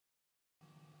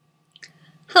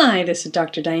Hi, this is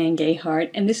Dr. Diane Gayhart,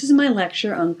 and this is my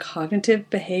lecture on cognitive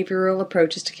behavioral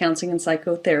approaches to counseling and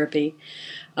psychotherapy,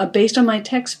 based on my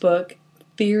textbook,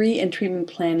 Theory and Treatment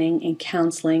Planning in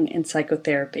Counseling and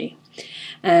Psychotherapy.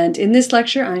 And in this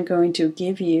lecture, I'm going to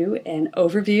give you an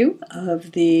overview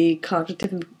of the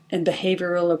cognitive and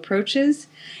behavioral approaches,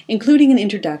 including an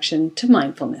introduction to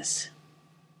mindfulness.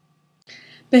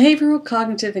 Behavioral,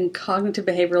 cognitive, and cognitive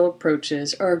behavioral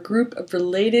approaches are a group of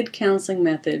related counseling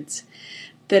methods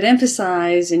that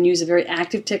emphasize and use a very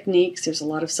active techniques. There's a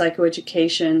lot of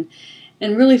psychoeducation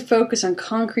and really focus on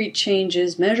concrete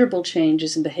changes, measurable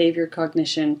changes in behavior,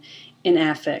 cognition, and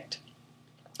affect.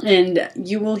 And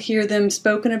you will hear them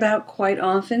spoken about quite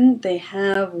often. They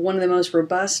have one of the most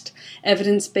robust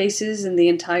evidence bases in the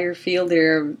entire field.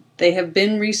 They have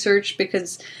been researched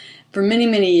because for many,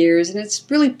 many years, and it's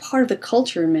really part of the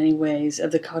culture in many ways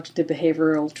of the cognitive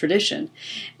behavioral tradition.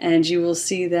 And you will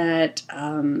see that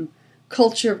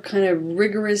culture of kind of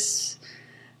rigorous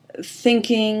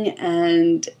thinking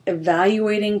and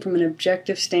evaluating from an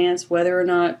objective stance whether or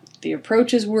not the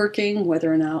approach is working,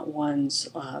 whether or not one's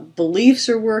beliefs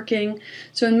are working.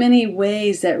 So in many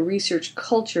ways, that research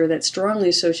culture that's strongly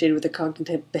associated with the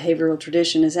cognitive behavioral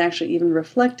tradition is actually even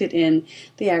reflected in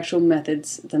the actual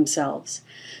methods themselves.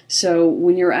 So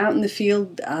when you're out in the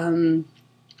field,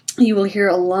 you will hear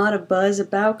a lot of buzz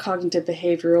about cognitive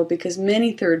behavioral because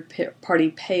many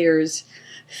third-party payers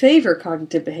favor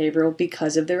cognitive behavioral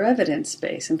because of their evidence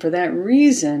base, and for that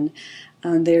reason,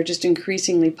 they're just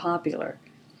increasingly popular.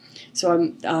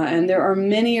 So, and there are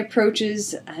many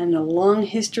approaches and a long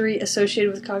history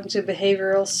associated with cognitive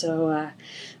behavioral. So,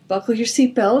 buckle your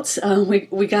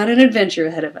seatbelts. We got an adventure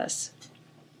ahead of us.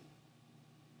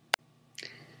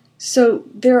 So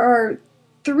there are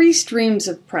three streams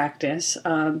of practice,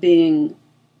 being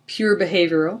pure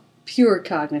behavioral, pure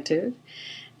cognitive,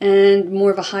 and more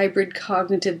of a hybrid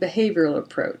cognitive behavioral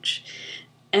approach.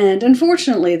 And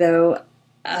unfortunately, though,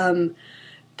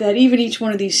 that even each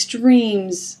one of these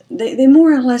streams, they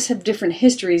more or less have different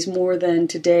histories more than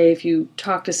today. If you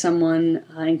talk to someone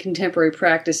in contemporary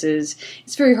practices,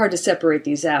 it's very hard to separate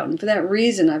these out. And for that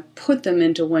reason, I've put them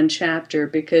into one chapter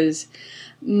because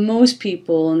most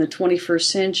people in the 21st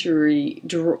century,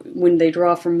 when they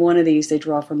draw from one of these, they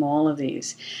draw from all of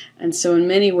these. And so in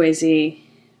many ways,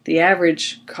 the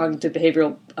average cognitive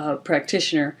behavioral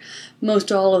practitioner,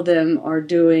 most all of them are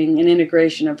doing an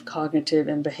integration of cognitive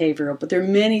and behavioral. But there are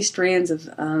many strands of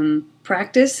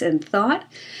practice and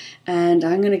thought, and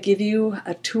I'm going to give you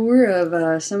a tour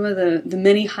of some of the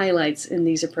many highlights in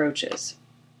these approaches.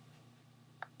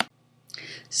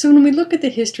 So when we look at the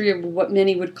history of what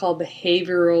many would call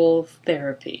behavioral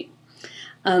therapy,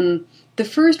 the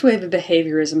first wave of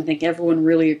behaviorism, I think everyone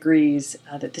really agrees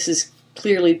that this is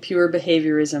clearly pure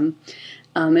behaviorism,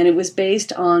 and it was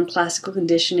based on classical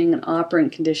conditioning and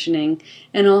operant conditioning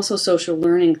and also social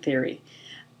learning theory.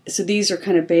 So these are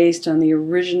kind of based on the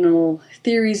original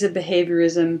theories of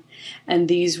behaviorism, and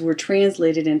these were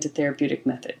translated into therapeutic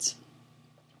methods.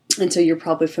 And so you're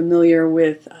probably familiar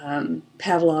with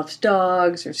Pavlov's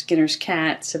dogs or Skinner's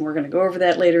cats, and we're going to go over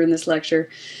that later in this lecture,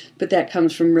 but that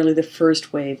comes from really the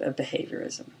first wave of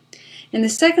behaviorism. In the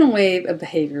second wave of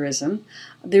behaviorism,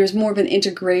 there's more of an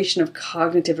integration of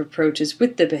cognitive approaches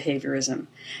with the behaviorism.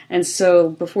 And so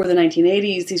before the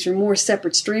 1980s, these were more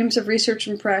separate streams of research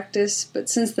and practice, but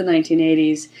since the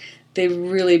 1980s, they've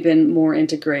really been more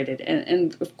integrated.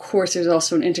 And of course, there's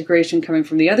also an integration coming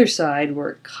from the other side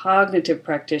where cognitive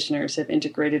practitioners have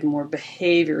integrated more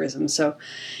behaviorism. So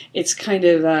it's kind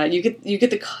of, you get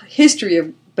the history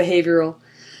of behavioral,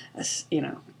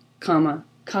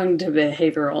 cognitive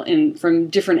behavioral from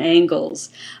different angles.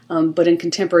 But in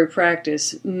contemporary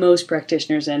practice, most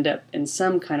practitioners end up in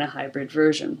some kind of hybrid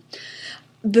version.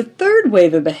 The third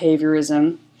wave of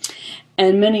behaviorism,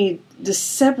 and many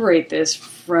just separate this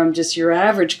from just your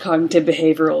average cognitive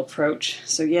behavioral approach.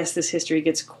 So yes, this history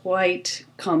gets quite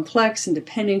complex, and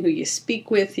depending who you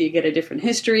speak with, you get a different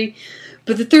history.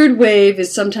 But the third wave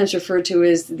is sometimes referred to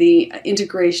as the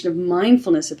integration of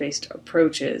mindfulness-based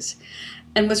approaches.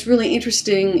 And what's really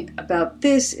interesting about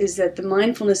this is that the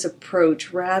mindfulness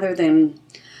approach, rather than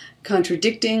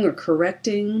contradicting or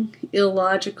correcting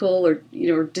illogical or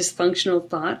dysfunctional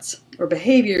thoughts or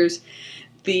behaviors,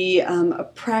 the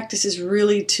practice is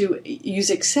really to use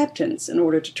acceptance in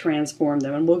order to transform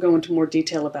them, and we'll go into more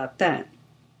detail about that.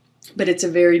 But it's a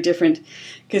very different,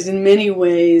 because in many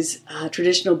ways, both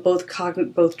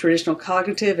traditional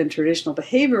cognitive and traditional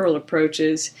behavioral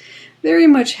approaches very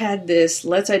much had this,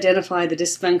 let's identify the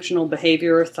dysfunctional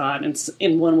behavior or thought and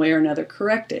in one way or another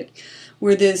correct it.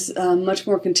 Where this much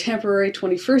more contemporary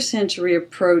 21st century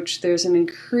approach, there's an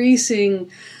increasing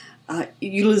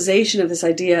utilization of this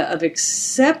idea of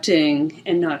accepting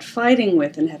and not fighting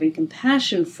with and having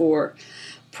compassion for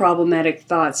problematic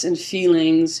thoughts and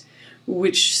feelings,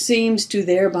 which seems to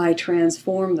thereby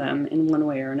transform them in one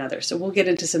way or another. So we'll get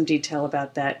into some detail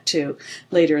about that too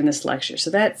later in this lecture. So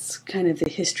that's kind of the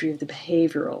history of the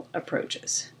behavioral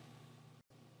approaches.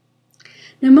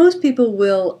 Now, most people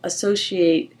will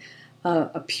associate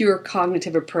a pure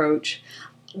cognitive approach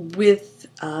with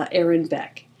Aaron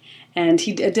Beck. And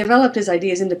he developed his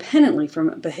ideas independently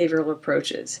from behavioral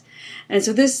approaches. And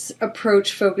so this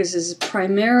approach focuses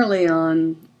primarily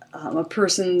on a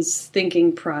person's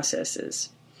thinking processes.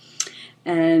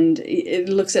 And it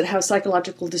looks at how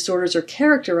psychological disorders are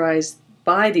characterized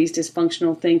by these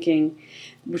dysfunctional thinking,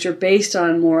 which are based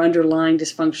on more underlying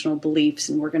dysfunctional beliefs.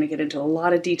 And we're going to get into a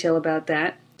lot of detail about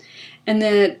that. And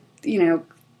that,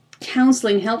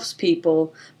 counseling helps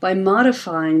people by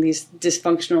modifying these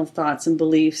dysfunctional thoughts and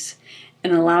beliefs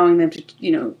and allowing them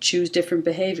to, choose different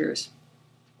behaviors.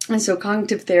 And so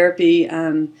cognitive therapy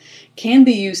can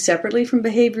be used separately from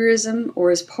behaviorism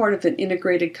or as part of an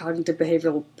integrated cognitive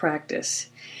behavioral practice.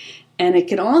 And it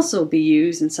can also be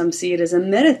used, and some see it as a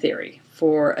meta theory,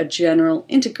 for a general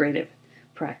integrative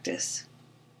practice.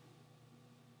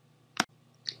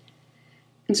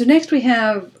 And so next we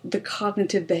have the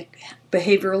cognitive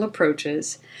behavioral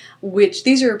approaches, which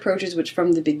these are approaches which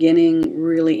from the beginning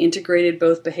really integrated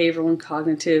both behavioral and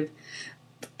cognitive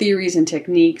theories and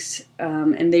techniques,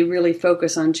 and they really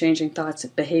focus on changing thoughts,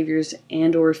 behaviors,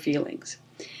 and or feelings.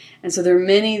 And so there are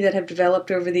many that have developed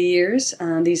over the years.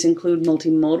 These include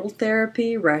multimodal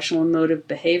therapy, rational and motive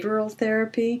behavioral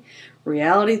therapy,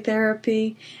 reality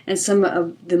therapy, and some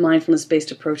of the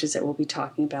mindfulness-based approaches that we'll be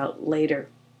talking about later.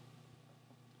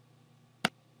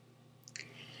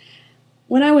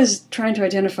 When I was trying to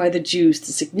identify the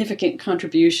significant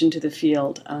contribution to the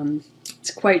field,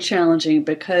 it's quite challenging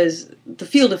because the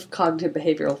field of cognitive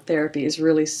behavioral therapy is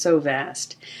really so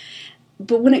vast.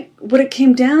 But what it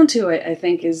came down to, I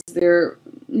think, is their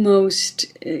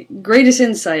greatest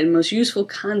insight and most useful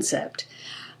concept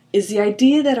is the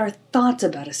idea that our thoughts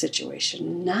about a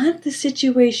situation, not the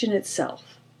situation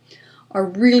itself, are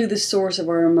really the source of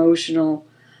our emotional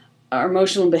and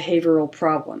behavioral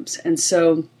problems. And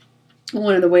so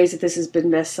one of the ways that this has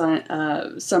been best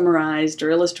summarized or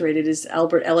illustrated is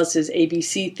Albert Ellis's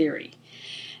ABC theory.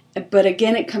 But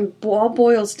again, it all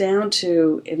boils down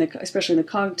to, especially in the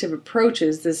cognitive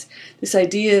approaches, this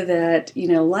idea that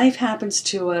life happens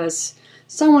to us.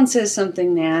 Someone says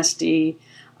something nasty.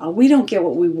 We don't get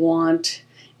what we want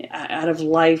out of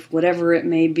life, whatever it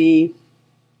may be,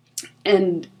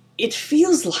 and it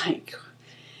feels like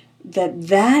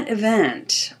that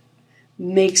event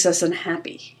makes us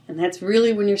unhappy. And that's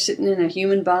really when you're sitting in a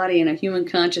human body and a human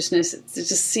consciousness, it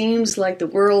just seems like the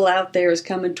world out there is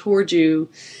coming towards you,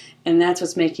 and that's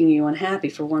what's making you unhappy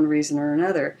for one reason or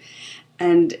another.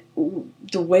 And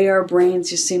the way our brains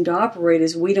just seem to operate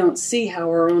is we don't see how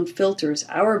our own filters,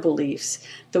 our beliefs,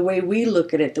 the way we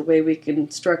look at it, the way we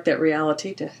construct that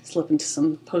reality, to slip into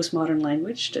some postmodern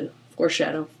language to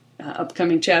foreshadow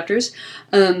upcoming chapters,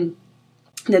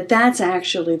 that's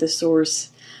actually the source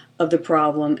of the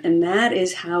problem, and that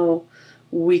is how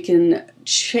we can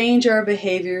change our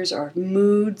behaviors, our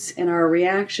moods, and our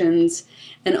reactions,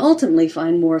 and ultimately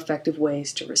find more effective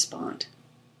ways to respond.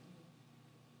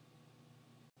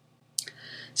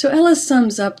 So Ellis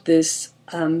sums up this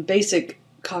basic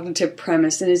cognitive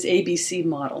premise in his ABC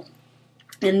model,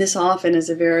 and this often is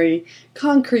a very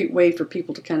concrete way for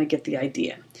people to kind of get the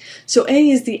idea. So A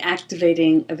is the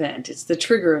activating event, it's the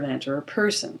trigger event or a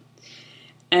person.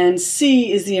 And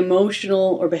C is the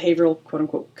emotional or behavioral,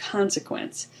 quote-unquote,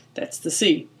 consequence. That's the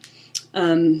C.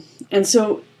 And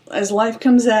so as life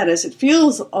comes at us, it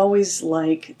feels always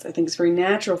like, I think it's very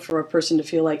natural for a person to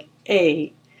feel like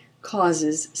A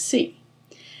causes C.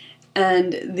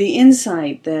 And the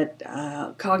insight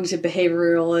that cognitive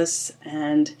behavioralists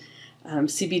and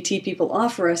CBT people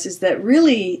offer us is that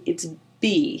really it's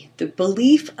B, the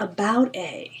belief about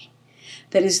A,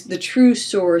 that is the true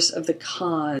source of the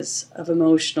cause of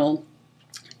emotional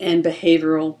and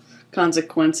behavioral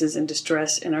consequences and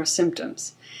distress in our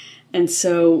symptoms. And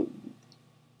so,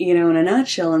 in a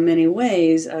nutshell, in many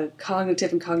ways, a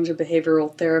cognitive and cognitive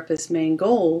behavioral therapist's main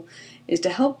goal is to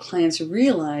help clients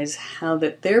realize how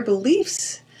that their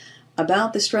beliefs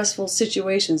about the stressful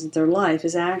situations in their life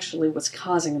is actually what's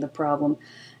causing the problem,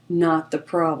 not the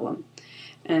problem.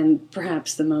 And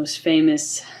perhaps the most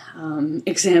famous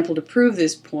example to prove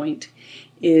this point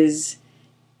is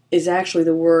actually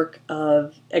the work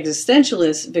of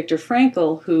existentialist Viktor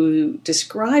Frankl, who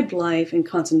described life in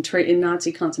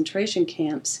Nazi concentration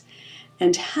camps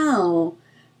and how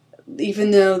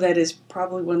even though that is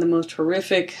probably one of the most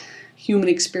horrific human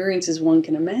experiences one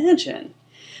can imagine,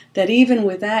 that even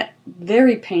with that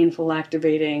very painful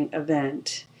activating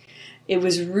event, it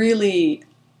was really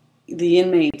the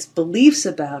inmates' beliefs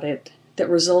about it that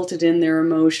resulted in their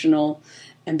emotional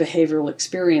and behavioral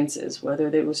experiences, whether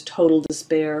there was total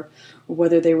despair or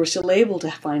whether they were still able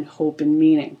to find hope and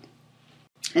meaning.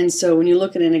 And so when you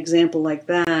look at an example like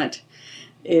that,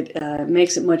 it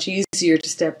makes it much easier to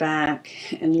step back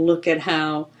and look at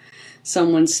how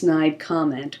someone's snide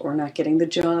comment or not getting the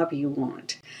job you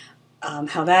want,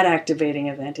 how that activating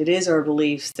event, it is our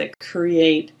beliefs that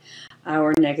create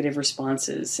our negative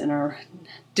responses and our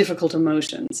difficult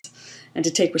emotions, and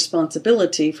to take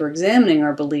responsibility for examining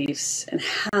our beliefs and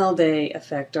how they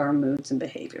affect our moods and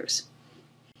behaviors.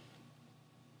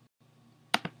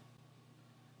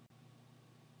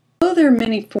 Although there are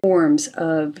many forms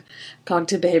of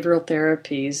cognitive behavioral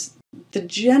therapies, the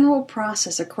general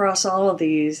process across all of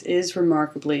these is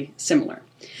remarkably similar.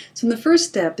 So in the first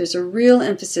step, there's a real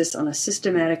emphasis on a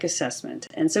systematic assessment.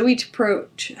 And so each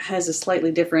approach has a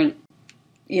slightly different,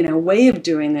 way of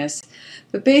doing this.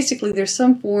 But basically, there's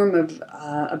some form of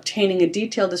obtaining a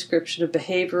detailed description of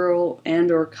behavioral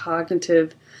and or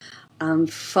cognitive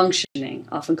functioning,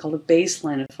 often called a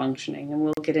baseline of functioning, and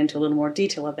we'll get into a little more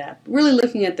detail of that. Really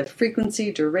looking at the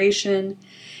frequency, duration,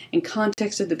 and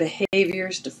context of the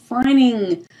behaviors,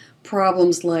 defining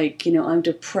problems like, I'm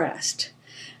depressed.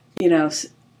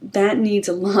 That needs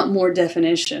a lot more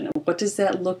definition. What does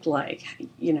that look like?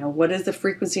 What is the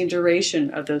frequency and duration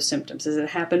of those symptoms? Does it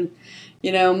happen,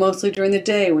 mostly during the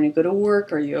day when you go to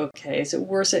work? Are you okay? Is it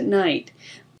worse at night?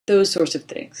 Those sorts of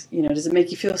things. Does it make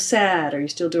you feel sad? Are you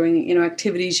still doing,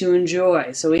 activities you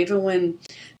enjoy? So even when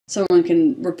someone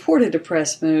can report a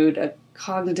depressed mood, a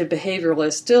cognitive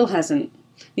behavioralist still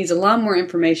needs a lot more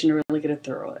information to really get a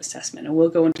thorough assessment. And we'll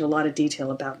go into a lot of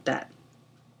detail about that.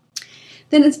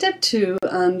 Then in step 2,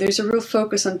 there's a real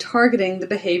focus on targeting the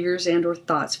behaviors and or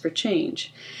thoughts for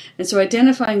change. And so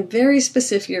identifying very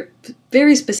specific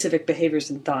behaviors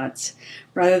and thoughts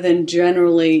rather than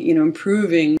generally,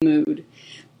 improving mood.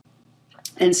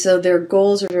 And so their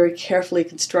goals are very carefully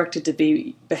constructed to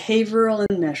be behavioral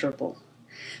and measurable.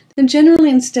 Then generally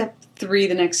in step 3,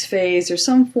 the next phase, there's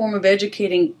some form of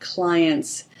educating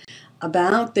clients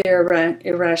about their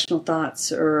irrational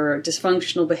thoughts or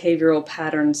dysfunctional behavioral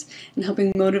patterns and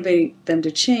helping motivate them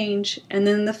to change. And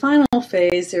then in the final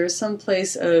phase, there is some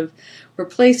place of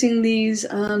replacing these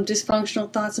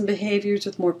dysfunctional thoughts and behaviors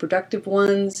with more productive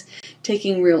ones,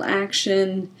 taking real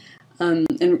action, and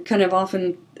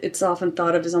it's often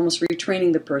thought of as almost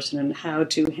retraining the person in how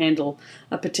to handle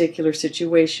a particular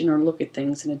situation or look at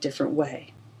things in a different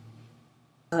way.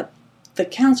 The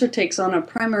counselor takes on a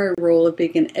primary role of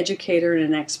being an educator and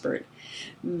an expert.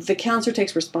 The counselor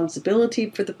takes responsibility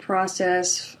for the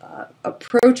process,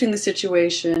 approaching the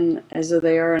situation as though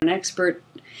they are an expert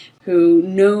who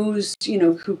knows,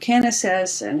 who can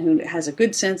assess and who has a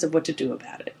good sense of what to do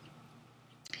about it.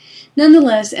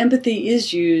 Nonetheless, empathy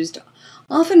is used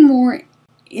often more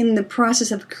in the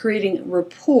process of creating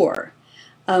rapport,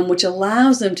 which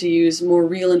allows them to use more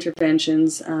real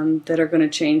interventions that are going to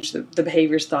change the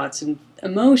behaviors, thoughts, and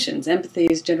emotions. Empathy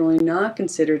is generally not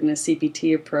considered in a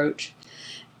CBT approach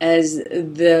as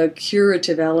the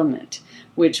curative element,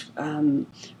 which,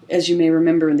 as you may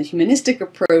remember in the humanistic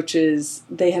approaches,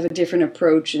 they have a different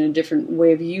approach and a different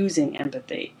way of using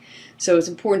empathy. So it's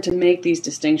important to make these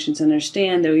distinctions and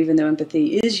understand, though, even though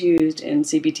empathy is used in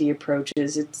CBT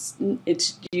approaches,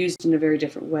 it's used in a very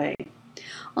different way.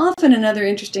 Often another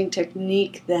interesting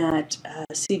technique that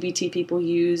CBT people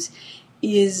use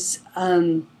is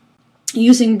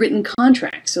using written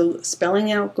contracts, so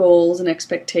spelling out goals and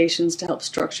expectations to help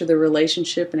structure the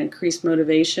relationship and increase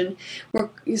motivation.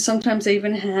 Or sometimes they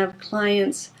even have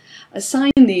clients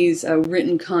assign these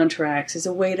written contracts as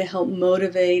a way to help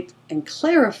motivate and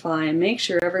clarify and make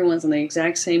sure everyone's on the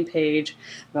exact same page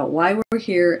about why we're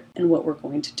here and what we're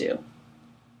going to do.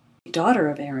 Daughter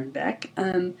of Aaron Beck,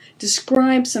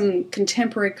 describes some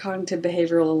contemporary cognitive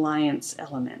behavioral alliance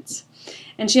elements.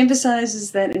 And she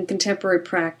emphasizes that in contemporary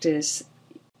practice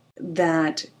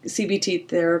that CBT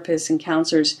therapists and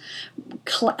counselors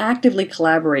actively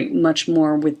collaborate much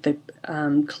more with the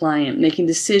client, making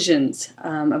decisions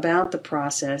about the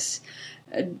process,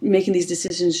 making these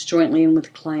decisions jointly and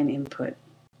with client input.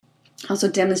 Also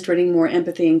demonstrating more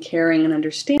empathy and caring and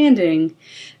understanding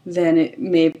than it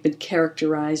may have been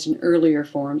characterized in earlier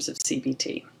forms of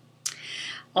CBT.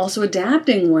 Also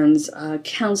adapting one's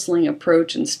counseling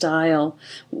approach and style,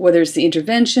 whether it's the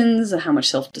interventions, how much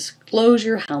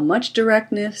self-disclosure, how much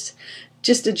directness,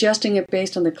 just adjusting it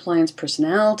based on the client's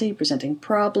personality, presenting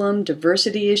problem,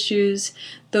 diversity issues,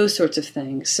 those sorts of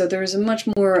things. So there's a much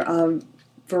more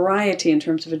variety in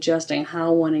terms of adjusting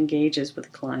how one engages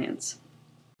with clients.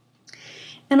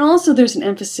 And also there's an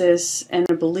emphasis and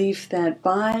a belief that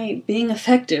by being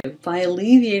effective, by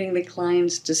alleviating the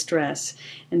client's distress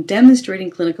and demonstrating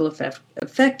clinical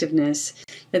effectiveness,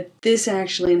 that this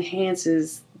actually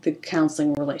enhances the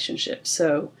counseling relationship.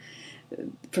 So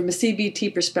from a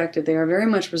CBT perspective, they are very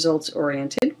much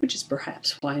results-oriented, which is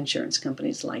perhaps why insurance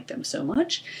companies like them so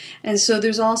much. And so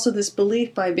there's also this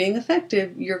belief by being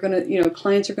effective,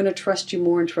 clients are going to trust you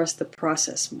more and trust the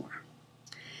process more.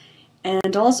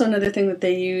 And also another thing that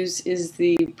they use is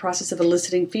the process of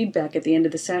eliciting feedback at the end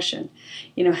of the session.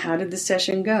 How did the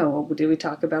session go? Did we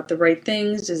talk about the right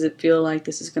things? Does it feel like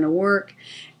this is going to work?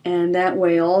 And that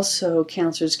way also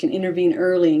counselors can intervene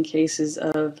early in cases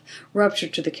of rupture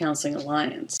to the counseling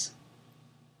alliance.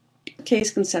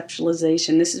 Case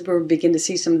conceptualization. This is where we begin to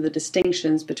see some of the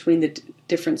distinctions between the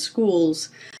different schools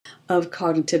of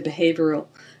cognitive behavioral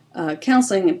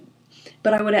counseling.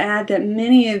 But I would add that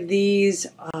many of these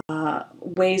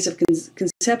ways of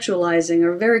conceptualizing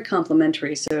are very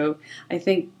complementary. So I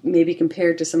think maybe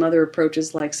compared to some other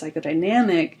approaches like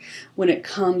psychodynamic, when it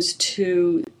comes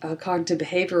to cognitive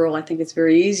behavioral, I think it's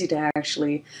very easy to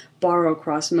actually borrow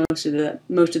across most of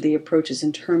the approaches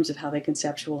in terms of how they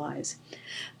conceptualize.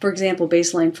 For example,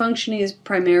 baseline functioning is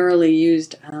primarily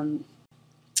used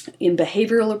in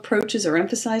behavioral approaches or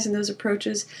emphasizing those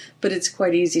approaches, but it's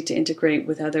quite easy to integrate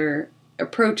with other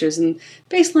approaches. And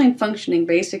baseline functioning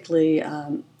basically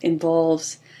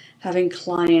involves having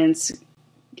clients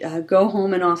go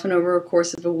home and often over a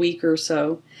course of a week or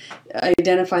so,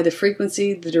 identify the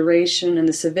frequency, the duration, and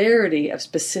the severity of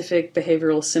specific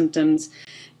behavioral symptoms,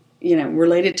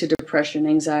 related to depression,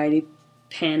 anxiety,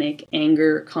 panic,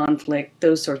 anger, conflict,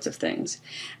 those sorts of things.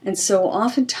 And so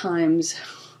oftentimes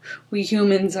we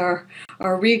humans, our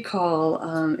recall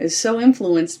is so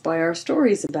influenced by our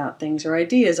stories about things, our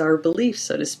ideas, our beliefs,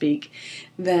 so to speak,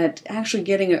 that actually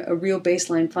getting a real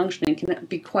baseline functioning can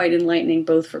be quite enlightening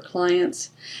both for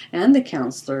clients and the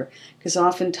counselor, because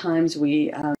oftentimes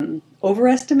we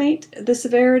overestimate the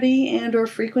severity and or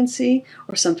frequency,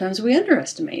 or sometimes we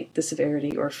underestimate the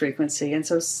severity or frequency. And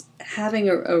so having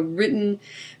a written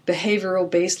behavioral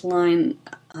baseline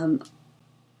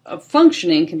of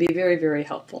functioning can be very, very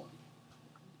helpful.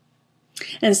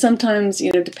 And sometimes,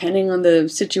 depending on the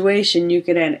situation, you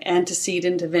could add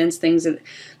antecedent events, things that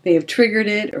may have triggered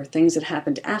it, or things that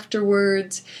happened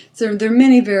afterwards. So there are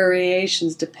many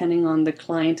variations depending on the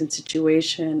client and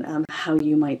situation, how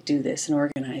you might do this and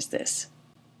organize this.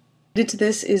 Related to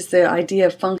this is the idea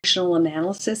of functional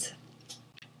analysis,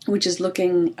 which is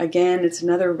looking, again, it's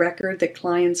another record that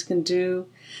clients can do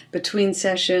between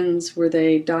sessions where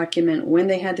they document when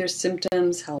they had their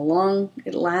symptoms, how long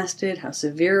it lasted, how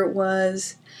severe it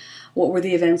was, what were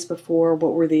the events before,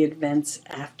 what were the events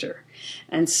after.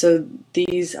 And so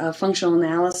these functional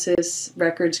analysis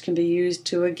records can be used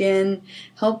to, again,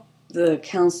 help the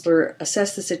counselor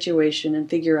assess the situation and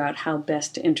figure out how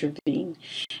best to intervene.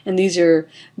 And these are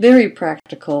very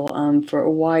practical for a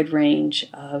wide range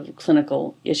of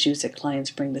clinical issues that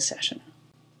clients bring to session.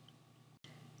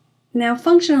 Now,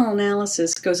 functional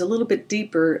analysis goes a little bit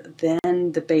deeper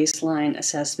than the baseline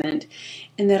assessment,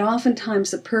 in that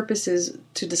oftentimes the purpose is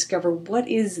to discover what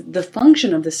is the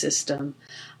function of the system,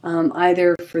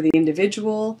 either for the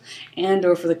individual and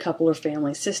or for the couple or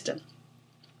family system.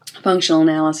 Functional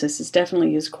analysis is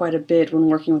definitely used quite a bit when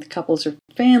working with couples or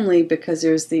family, because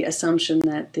there's the assumption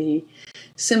that the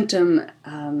symptom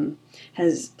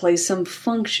plays some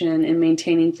function in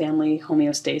maintaining family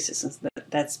homeostasis, and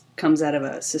that comes out of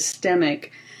a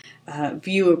systemic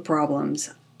view of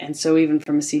problems. And so even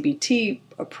from a CBT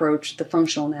approach, the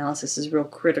functional analysis is real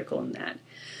critical in that.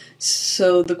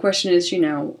 So the question is,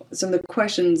 some of the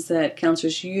questions that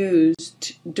counselors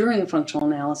used during the functional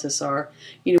analysis are,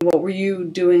 what were you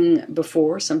doing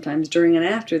before, sometimes during and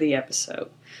after the episode?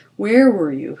 Where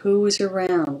were you? Who was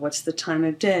around? What's the time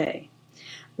of day?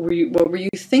 What were you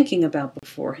thinking about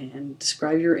beforehand?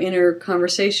 Describe your inner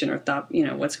conversation or thought,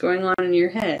 what's going on in your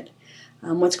head?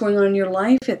 What's going on in your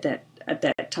life at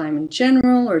that time in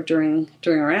general, or during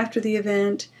or after the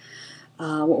event?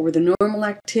 What were the normal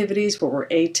activities? What were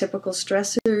atypical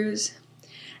stressors?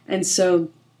 And so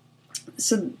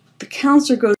the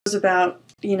counselor goes about,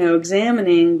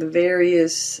 examining the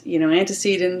various,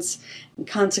 antecedents and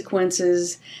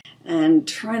consequences, and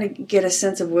trying to get a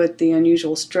sense of what the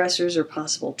unusual stressors or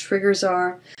possible triggers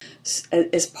are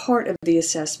as part of the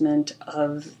assessment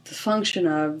of the function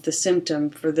of the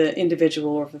symptom for the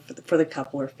individual or for the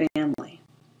couple or family.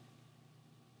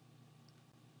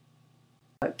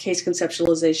 case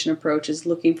conceptualization approach is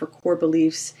looking for core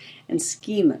beliefs and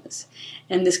schemas.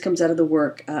 And this comes out of the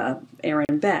work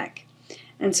Aaron Beck.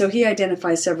 And so he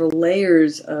identifies several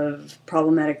layers of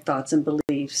problematic thoughts and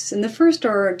beliefs. And the first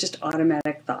are just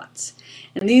automatic thoughts.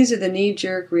 And these are the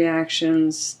knee-jerk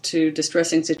reactions to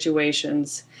distressing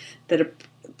situations that a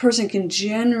person can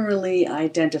generally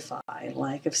identify.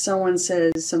 Like if someone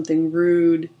says something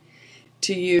rude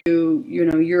to you,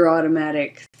 your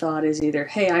automatic thought is either,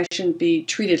 hey, I shouldn't be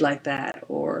treated like that,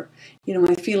 or,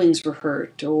 my feelings were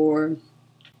hurt, or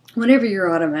whatever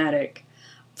your automatic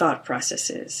thought process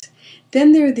is.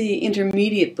 Then there are the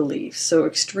intermediate beliefs, so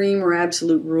extreme or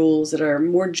absolute rules that are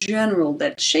more general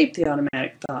that shape the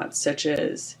automatic thoughts, such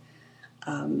as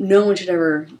no one should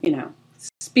ever,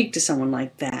 speak to someone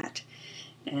like that.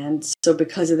 And so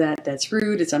because of that, that's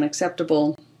rude, it's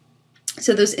unacceptable.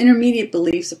 So those intermediate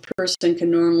beliefs, a person can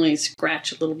normally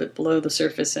scratch a little bit below the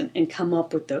surface and come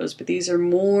up with those, but these are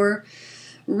more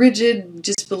rigid,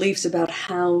 just beliefs about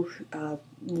how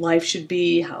life should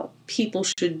be, how people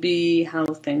should be, how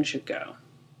things should go.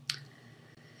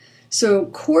 So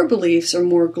core beliefs are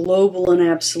more global and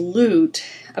absolute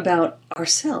about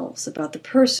ourselves, about the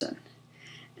person.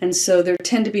 And so there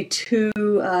tend to be two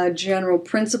general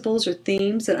principles or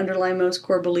themes that underlie most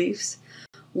core beliefs.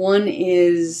 One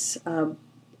is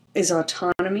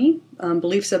autonomy,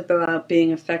 beliefs about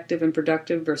being effective and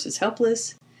productive versus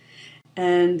helpless.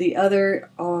 And the other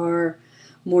are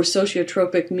more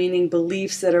sociotropic, meaning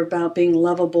beliefs that are about being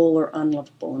lovable or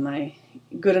unlovable. Am I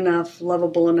good enough,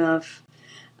 lovable enough?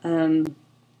 And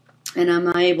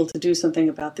am I able to do something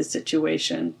about this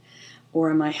situation? Or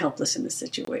am I helpless in this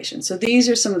situation? So these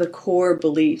are some of the core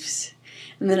beliefs.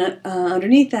 And then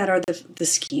underneath that are the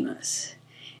schemas.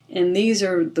 And these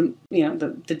are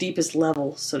the deepest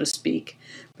level, so to speak.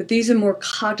 But these are more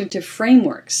cognitive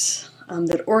frameworks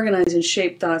that organize and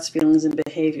shape thoughts, feelings, and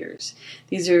behaviors.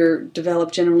 These are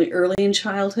developed generally early in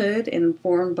childhood and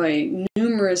informed by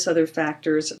numerous other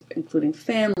factors, including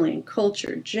family and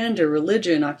culture, gender,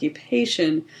 religion,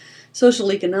 occupation,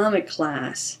 social economic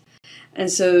class.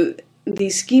 And so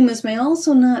these schemas may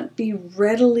also not be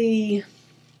readily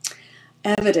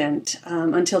evident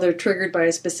until they're triggered by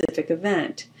a specific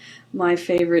event. My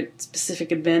favorite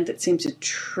specific event that seems to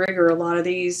trigger a lot of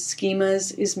these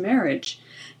schemas is marriage,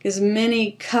 because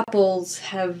many couples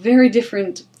have very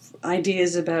different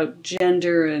ideas about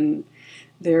gender and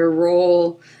their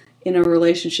role in a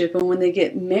relationship, and when they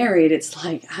get married, it's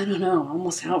like, I don't know,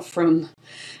 almost out from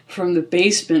the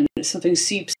basement, something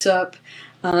seeps up,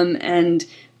 and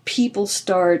people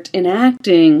start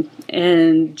enacting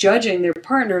and judging their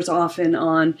partners often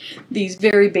on these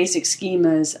very basic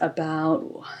schemas about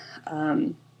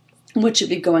what should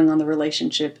be going on in the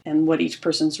relationship and what each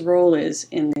person's role is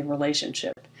in the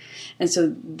relationship. And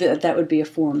so that would be a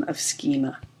form of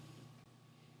schema.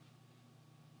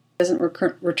 Doesn't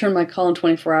return my call in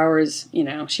 24 hours,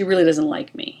 she really doesn't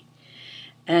like me.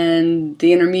 And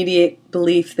the intermediate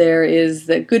belief there is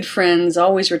that good friends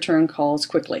always return calls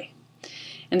quickly.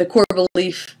 And the core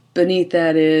belief beneath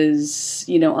that is,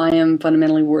 I am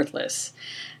fundamentally worthless.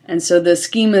 And so the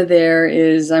schema there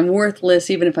is I'm worthless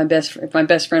even if my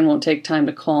best friend won't take time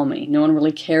to call me. No one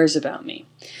really cares about me.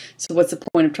 So what's the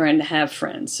point of trying to have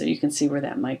friends? So you can see where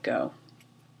that might go.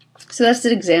 So that's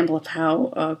an example of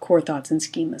how core thoughts and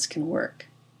schemas can work.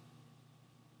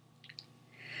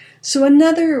 So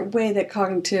another way that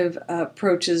cognitive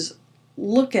approaches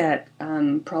look at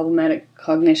problematic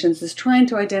cognitions is trying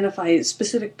to identify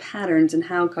specific patterns in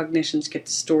how cognitions get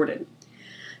distorted.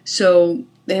 So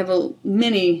they have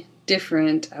many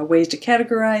different ways to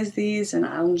categorize these, and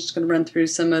I'm just going to run through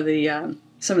some of the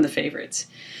favorites.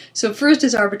 So first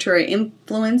is arbitrary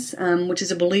influence, which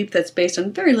is a belief that's based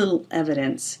on very little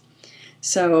evidence.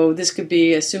 So this could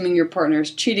be assuming your partner is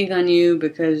cheating on you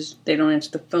because they don't answer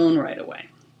the phone right away.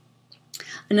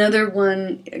 Another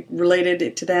one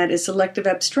related to that is selective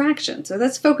abstraction. So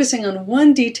that's focusing on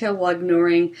one detail while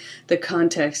ignoring the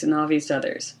context and obvious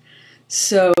others.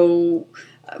 So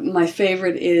my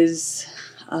favorite is,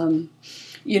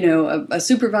 a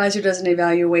supervisor does an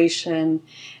evaluation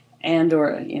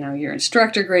or your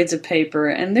instructor grades a paper,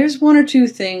 and there's one or two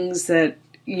things that,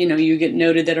 you get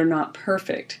noted that are not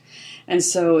perfect. And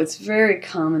so it's very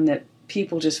common that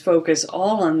people just focus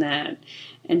all on that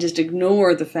and just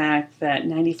ignore the fact that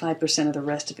 95% of the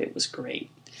rest of it was great.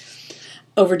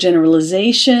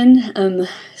 Overgeneralization.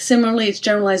 Similarly, it's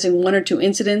generalizing one or two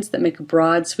incidents that make a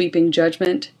broad, sweeping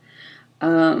judgment.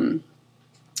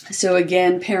 So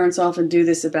again, parents often do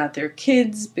this about their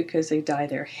kids because they dye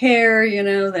their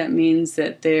hair, that means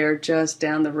that they're just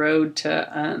down the road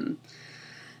to,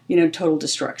 total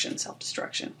destruction,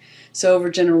 self-destruction. So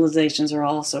overgeneralizations are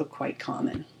also quite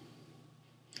common.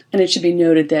 And it should be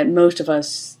noted that most of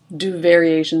us do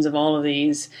variations of all of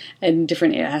these in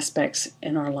different aspects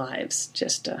in our lives,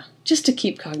 just to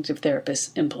keep cognitive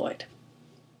therapists employed.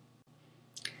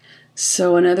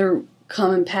 So another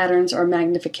common patterns are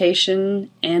magnification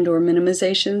and or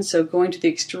minimization, so going to the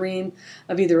extreme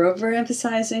of either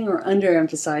overemphasizing or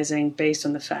underemphasizing based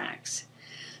on the facts.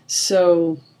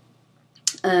 So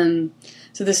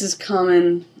this is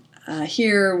common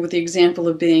here with the example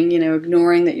of being,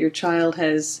 ignoring that your child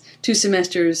has 2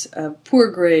 semesters of poor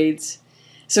grades.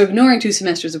 So ignoring 2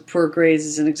 semesters of poor grades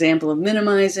is an example of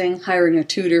minimizing. Hiring a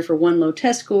tutor for 1 low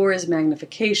test score is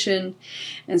magnification.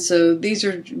 And so these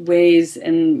are ways,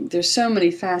 and there's so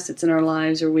many facets in our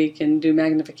lives where we can do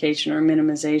magnification or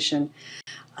minimization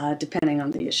depending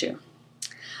on the issue.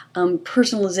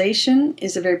 Personalization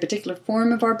is a very particular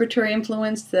form of arbitrary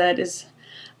influence that is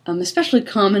especially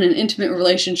common in intimate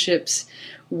relationships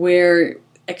where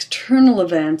external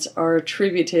events are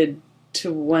attributed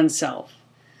to oneself.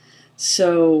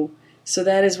 So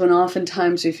that is when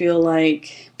oftentimes we feel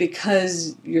like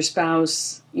because your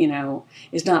spouse,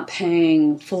 is not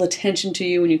paying full attention to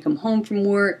you when you come home from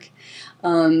work,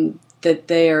 that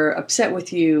they are upset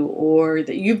with you, or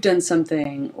that you've done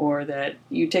something, or that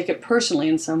you take it personally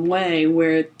in some way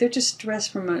where they're just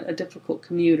stressed from a difficult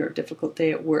commute or a difficult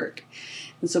day at work.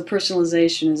 And so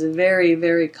personalization is a very,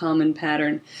 very common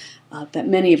pattern that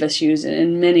many of us use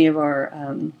in many of our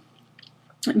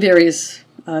various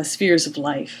spheres of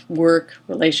life, work,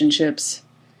 relationships,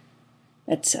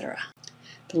 etc.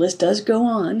 The list does go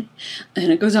on,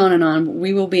 and it goes on and on, but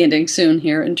we will be ending soon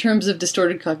here. In terms of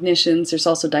distorted cognitions, there's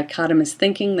also dichotomous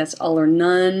thinking. That's all or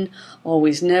none,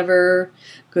 always never,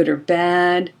 good or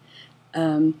bad,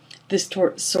 this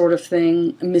sort of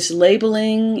thing.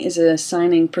 Mislabeling is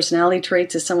assigning personality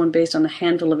traits to someone based on a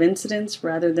handful of incidents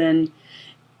rather than,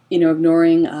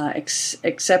 ignoring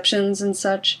exceptions and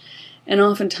such. And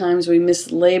oftentimes we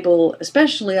mislabel,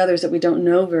 especially others that we don't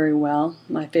know very well.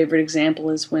 My favorite example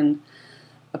is when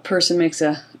a person makes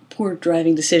a poor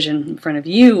driving decision in front of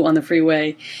you on the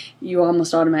freeway, you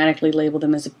almost automatically label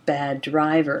them as a bad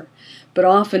driver. But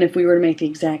often if we were to make the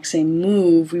exact same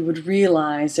move, we would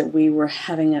realize that we were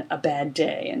having a bad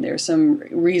day, and there's some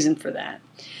reason for that.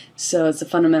 So it's a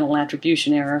fundamental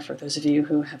attribution error for those of you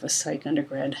who have a psych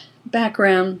undergrad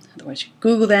background. Otherwise, you can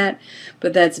Google that.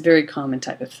 But that's a very common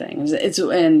type of thing.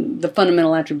 And the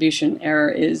fundamental attribution error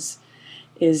is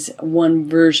one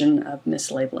version of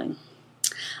mislabeling.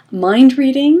 Mind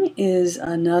reading is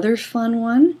another fun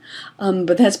one,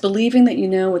 but that's believing that you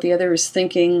know what the other is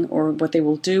thinking or what they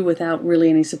will do without really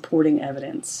any supporting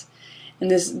evidence. And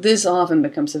this often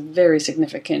becomes a very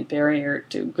significant barrier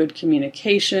to good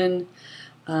communication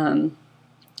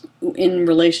in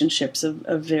relationships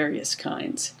of various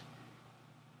kinds.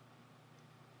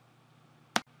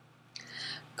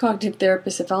 Cognitive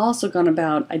therapists have also gone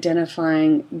about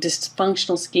identifying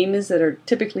dysfunctional schemas that are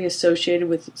typically associated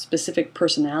with specific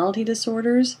personality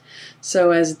disorders.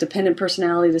 So as a dependent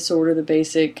personality disorder, the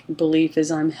basic belief is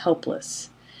I'm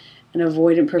helpless. And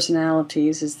avoidant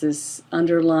personalities is this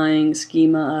underlying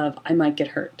schema of I might get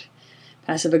hurt.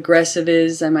 Passive aggressive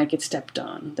is I might get stepped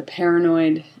on. The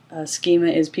paranoid schema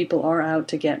is people are out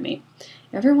to get me.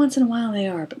 Every once in a while they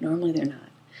are, but normally they're not.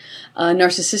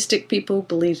 Narcissistic people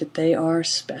believe that they are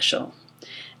special.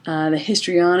 The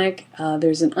histrionic,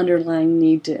 there's an underlying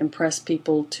need to impress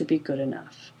people to be good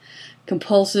enough.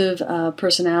 Compulsive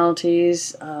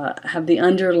personalities have the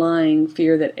underlying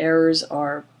fear that errors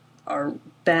are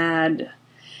bad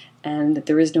and that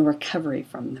there is no recovery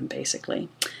from them, basically.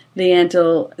 The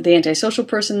antisocial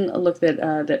person look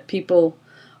that people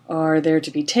are there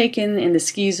to be taken, and the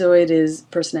schizoid is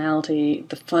personality.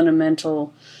 The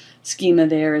fundamental schema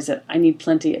there is that I need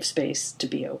plenty of space to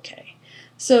be okay.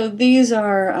 So these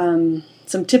are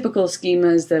some typical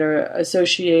schemas that are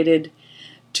associated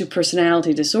to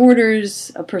personality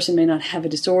disorders. A person may not have a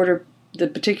disorder, the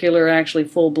particular actually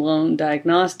full-blown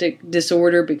diagnostic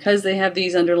disorder because they have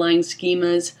these underlying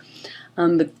schemas,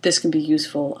 but this can be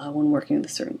useful when working with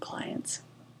certain clients.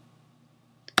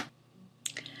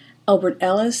 Albert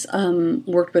Ellis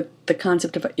worked with the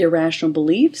concept of irrational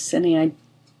beliefs, and he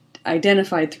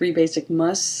identified 3 basic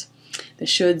musts: the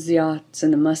shoulds, the oughts,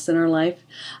 and the musts in our life.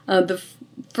 The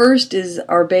first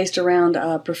are based around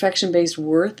perfection-based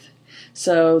worth.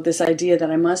 So this idea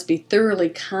that I must be thoroughly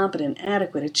competent,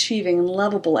 adequate, achieving, and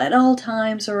lovable at all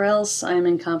times, or else I am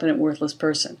an incompetent, worthless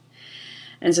person.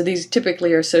 And so these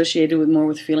typically are associated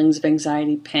with feelings of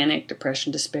anxiety, panic,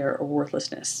 depression, despair, or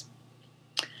worthlessness.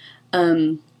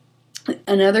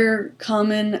 Another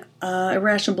common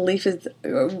irrational belief is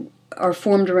are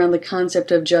formed around the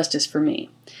concept of justice for me.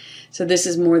 So this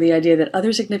is more the idea that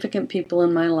other significant people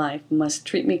in my life must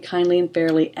treat me kindly and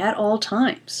fairly at all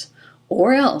times,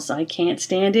 or else I can't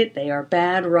stand it. They are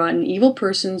bad, rotten, evil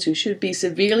persons who should be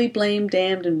severely blamed,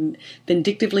 damned, and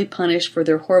vindictively punished for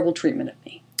their horrible treatment of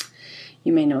me.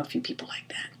 You may know a few people like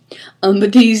that.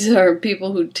 But these are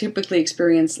people who typically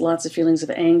experience lots of feelings of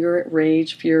anger,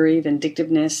 rage, fury,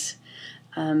 vindictiveness,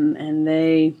 and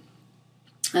they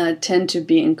tend to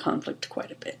be in conflict quite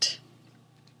a bit.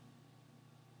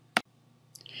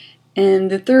 And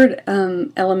the third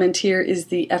element here is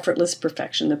the effortless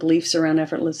perfection, the beliefs around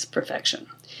effortless perfection.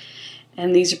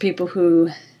 And these are people who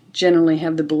generally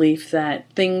have the belief that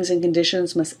things and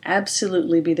conditions must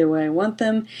absolutely be the way I want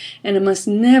them, and it must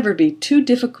never be too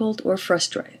difficult or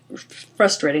frustrating.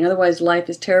 Otherwise, life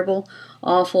is terrible,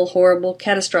 awful, horrible,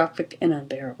 catastrophic, and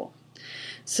unbearable.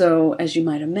 So, as you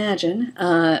might imagine,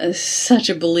 such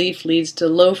a belief leads to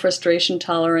low frustration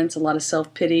tolerance, a lot of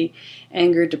self-pity,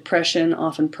 anger, depression,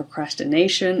 often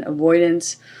procrastination,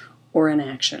 avoidance, or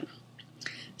inaction.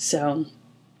 So,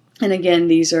 and again,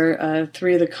 these are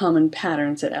three of the common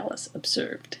patterns that Ellis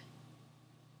observed.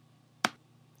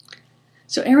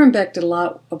 So Aaron Beck did a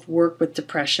lot of work with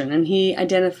depression, and he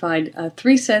identified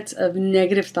three sets of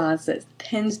negative thoughts that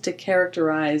tends to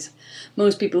characterize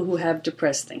most people who have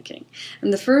depressed thinking.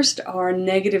 And the first are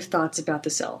negative thoughts about the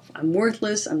self. I'm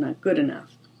worthless, I'm not good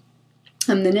enough.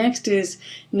 And the next is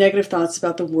negative thoughts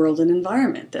about the world and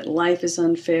environment, that life is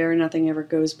unfair, nothing ever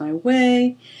goes my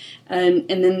way. And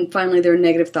then finally there are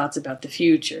negative thoughts about the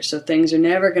future. So things are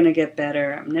never going to get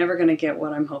better, I'm never going to get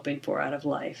what I'm hoping for out of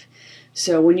life.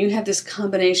 So when you have this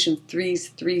combination of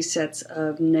three sets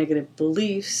of negative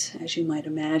beliefs, as you might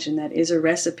imagine, that is a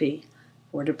recipe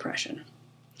for depression.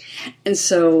 And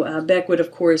so Beck would,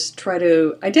 of course, try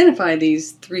to identify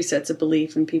these three sets of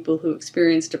belief in people who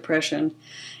experience depression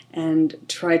and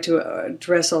try to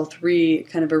address all three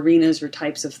kind of arenas or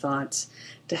types of thoughts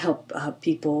to help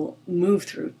people move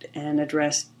through and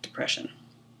address depression.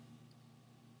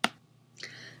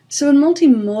 So in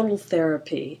multimodal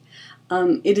therapy,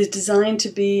 it is designed to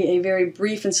be a very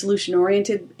brief and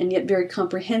solution-oriented and yet very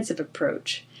comprehensive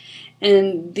approach.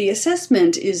 And the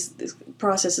assessment this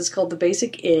process is called the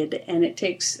basic ID, and it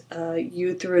takes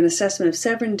you through an assessment of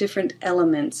 7 different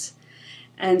elements.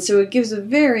 And so it gives a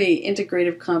very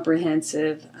integrative,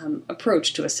 comprehensive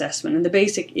approach to assessment. And the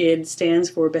basic ID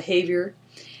stands for behavior,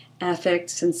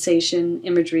 affect, sensation,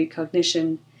 imagery,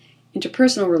 cognition,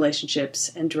 interpersonal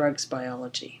relationships, and drugs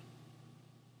biology.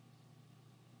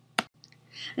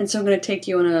 And so I'm going to take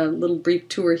you on a little brief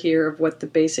tour here of what the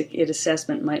basic ID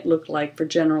assessment might look like for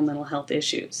general mental health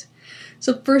issues.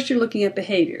 So first you're looking at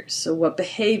behaviors. So what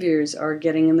behaviors are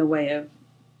getting in the way of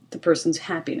the person's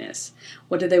happiness?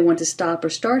 What do they want to stop or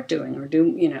start doing or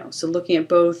do, so looking at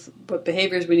both what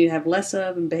behaviors we need to have less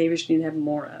of and behaviors we need to have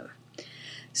more of.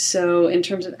 So in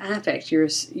terms of affect, you're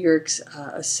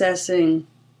assessing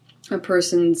a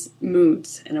person's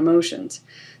moods and emotions.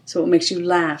 So what makes you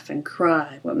laugh and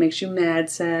cry? What makes you mad,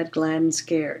 sad, glad, and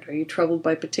scared? Are you troubled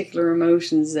by particular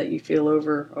emotions that you feel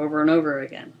over and over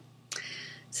again?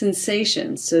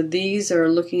 Sensations. So these are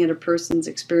looking at a person's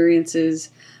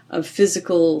experiences of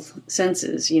physical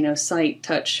senses, sight,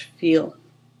 touch, feel.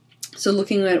 So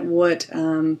looking at what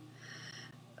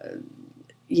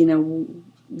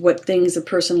things a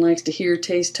person likes to hear,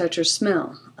 taste, touch, or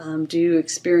smell. Do you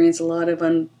experience a lot of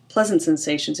unpleasant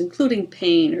sensations, including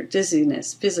pain or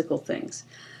dizziness, physical things?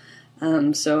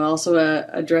 So also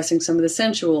addressing some of the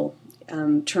sensual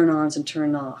turn-ons and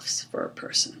turn-offs for a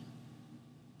person.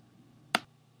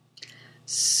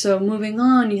 So moving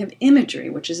on, you have imagery,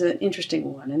 which is an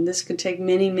interesting one, and this could take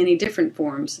many, many different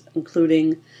forms,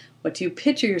 including what do you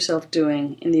picture yourself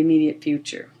doing in the immediate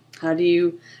future? How would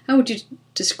you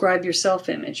describe your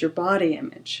self-image, your body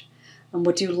image?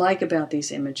 What do you like about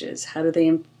these images? How do they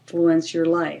influence your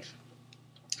life?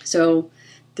 So,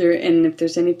 if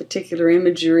there's any particular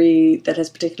imagery that has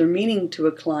particular meaning to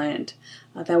a client,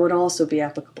 that would also be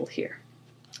applicable here.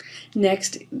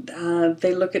 Next,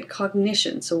 they look at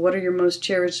cognition. So what are your most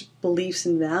cherished beliefs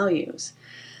and values?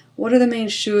 What are the main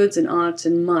shoulds and oughts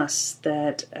and musts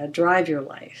that drive your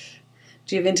life?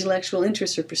 Do you have intellectual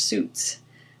interests or pursuits?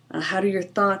 How do your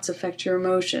thoughts affect your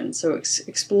emotions? So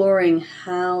exploring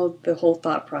how the whole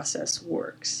thought process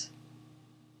works.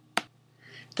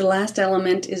 The last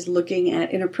element is looking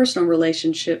at interpersonal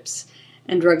relationships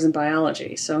and drugs and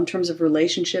biology. So in terms of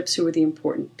relationships, who are the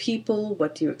important people?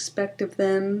 What do you expect of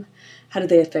them? How do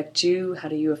they affect you? How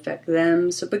do you affect them?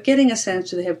 But getting a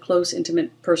sense, do they have close,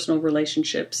 intimate, personal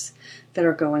relationships that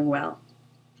are going well?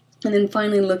 And then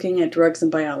finally looking at drugs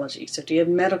and biology. So do you have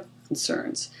medical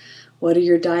concerns? What are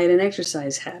your diet and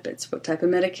exercise habits? What type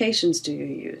of medications do you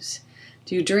use?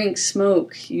 Do you drink,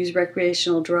 smoke, use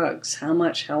recreational drugs? How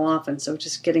much, how often? So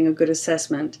just getting a good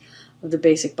assessment of the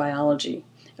basic biology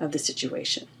of the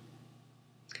situation.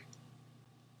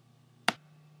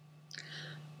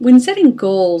 When setting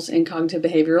goals in cognitive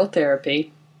behavioral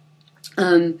therapy,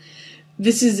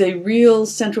 this is a real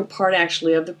central part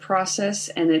actually of the process,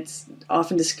 and it's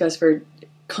often discussed very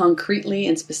concretely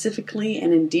and specifically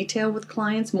and in detail with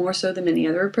clients, more so than many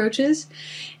other approaches.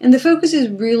 And the focus is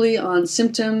really on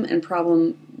symptom and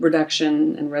problem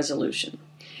reduction and resolution.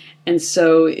 And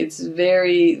so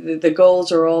the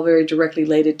goals are all very directly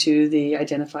related to the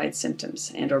identified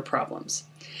symptoms and or problems.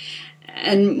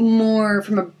 And more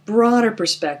from a broader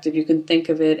perspective, you can think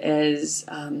of it as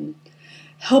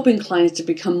helping clients to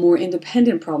become more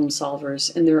independent problem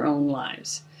solvers in their own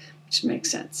lives, which makes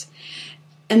sense.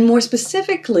 And more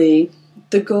specifically,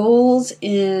 the goals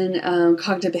in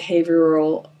cognitive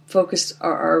behavioral focus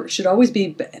should always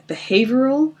be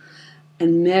behavioral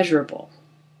and measurable.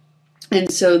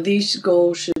 And so these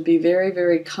goals should be very,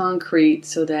 very concrete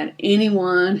so that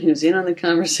anyone who's in on the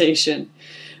conversation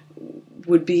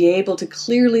would be able to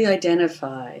clearly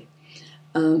identify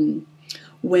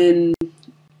when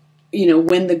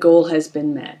the goal has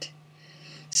been met.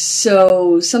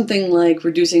 So something like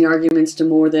reducing arguments to no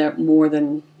more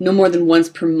than once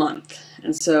per month.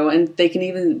 And they can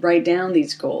even write down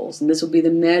these goals, and this will be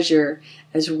the measure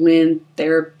as when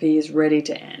therapy is ready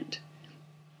to end.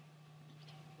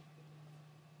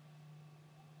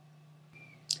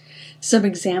 Some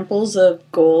examples of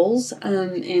goals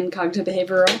in cognitive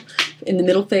behavioral. In the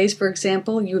middle phase, for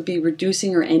example, you would be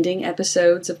reducing or ending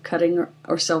episodes of cutting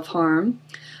or self-harm.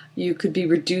 You could be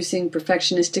reducing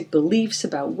perfectionistic beliefs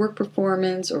about work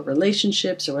performance or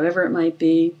relationships or whatever it might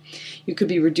be. You could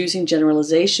be reducing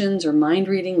generalizations or mind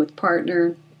reading with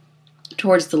partner.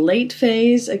 Towards the late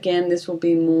phase, again, this will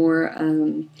be more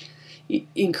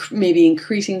maybe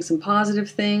increasing some positive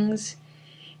things,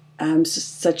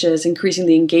 such as increasing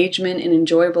the engagement in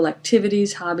enjoyable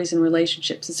activities, hobbies, and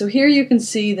relationships. And so here you can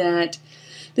see that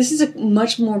this is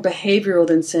much more behavioral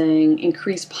than saying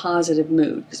increase positive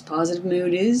mood, because positive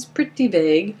mood is pretty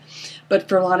vague, but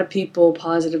for a lot of people,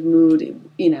 positive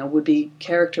mood, would be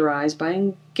characterized by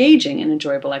engaging in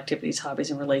enjoyable activities,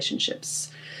 hobbies, and relationships.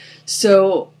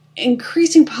 So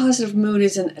increasing positive mood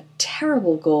isn't a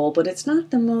terrible goal, but it's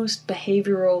not the most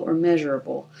behavioral or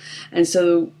measurable. And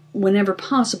so whenever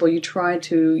possible, you try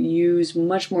to use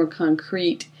much more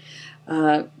concrete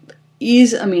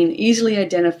easily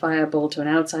identifiable to an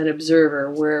outside observer,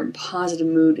 where positive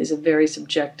mood is a very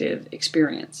subjective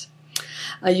experience.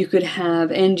 You could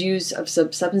have end use of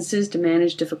substances to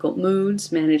manage difficult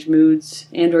moods, manage moods,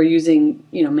 and or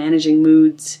managing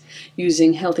moods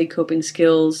using healthy coping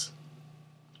skills.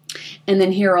 And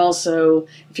then here also,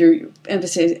 if you're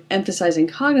emphasizing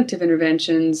cognitive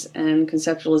interventions and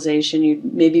conceptualization,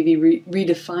 you'd maybe be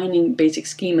redefining basic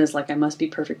schemas like I must be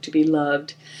perfect to be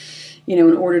loved,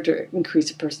 in order to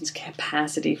increase a person's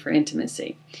capacity for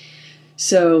intimacy.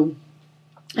 So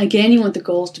again, you want the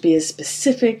goals to be as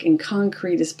specific and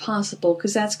concrete as possible,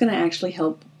 because that's going to actually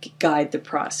help guide the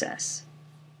process.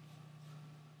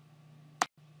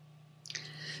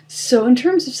 So in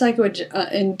terms of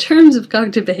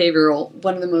cognitive behavioral,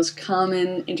 one of the most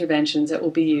common interventions that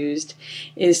will be used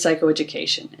is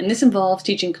psychoeducation. And this involves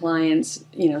teaching clients,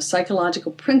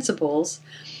 psychological principles,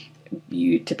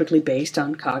 typically based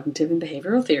on cognitive and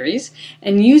behavioral theories,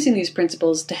 and using these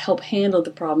principles to help handle the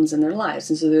problems in their lives.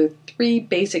 And so there are three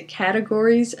basic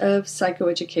categories of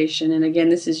psychoeducation, and again,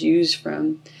 this is used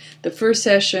from the first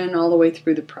session all the way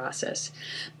through the process.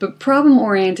 But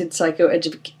problem-oriented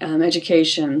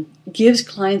psychoeducation gives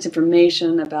clients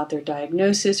information about their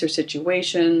diagnosis or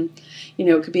situation.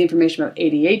 It could be information about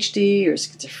ADHD or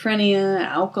schizophrenia,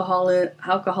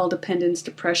 alcohol dependence,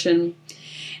 depression,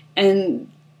 and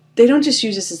they don't just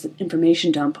use this as an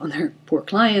information dump on their poor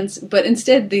clients, but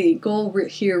instead the goal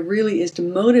here really is to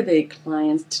motivate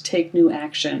clients to take new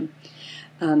action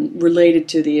related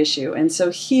to the issue. And so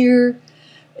here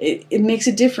it makes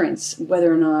a difference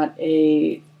whether or not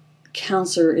a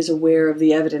counselor is aware of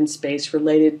the evidence base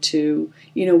related to,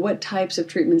 what types of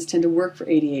treatments tend to work for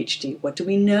ADHD. What do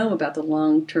we know about the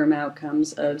long-term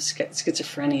outcomes of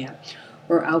schizophrenia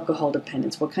or alcohol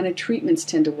dependence? What kind of treatments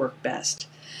tend to work best?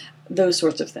 Those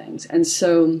sorts of things. And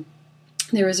so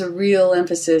there is a real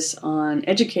emphasis on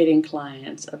educating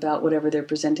clients about whatever their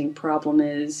presenting problem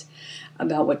is,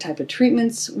 about what type of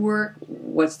treatments work,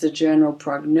 what's the general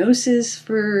prognosis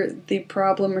for the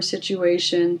problem or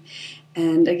situation,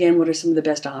 and again, what are some of the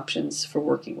best options for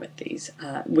working with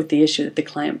the issue that the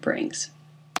client brings.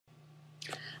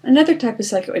 Another type of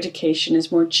psychoeducation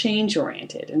is more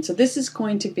change-oriented, and so this is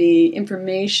going to be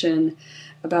information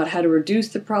about how to reduce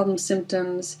the problem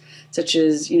symptoms, such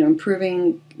as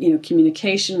improving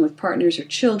communication with partners or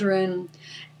children,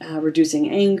 reducing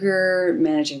anger,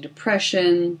 managing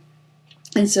depression.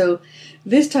 And so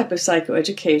this type of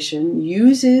psychoeducation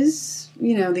uses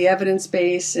the evidence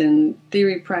base and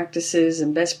theory practices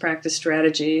and best practice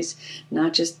strategies,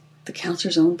 not just the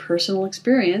counselor's own personal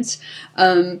experience,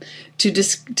 to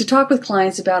talk with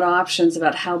clients about options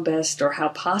about how best or how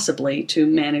possibly to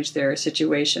manage their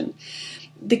situation.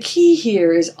 The key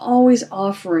here is always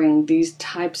offering this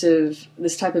type of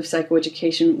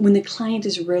psychoeducation when the client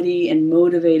is ready and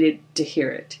motivated to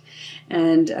hear it.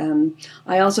 And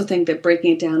I also think that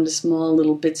breaking it down to small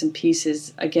little bits and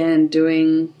pieces, again,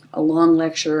 doing a long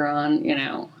lecture on,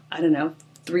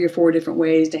 3 or 4 different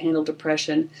ways to handle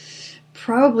depression,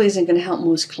 probably isn't going to help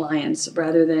most clients,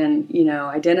 rather than,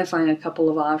 identifying a couple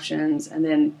of options and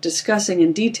then discussing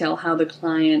in detail how the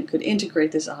client could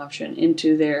integrate this option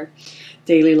into their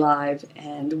daily life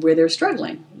and where they're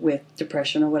struggling with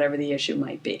depression or whatever the issue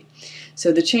might be.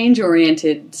 So the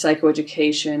change-oriented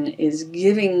psychoeducation is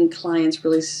giving clients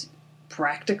really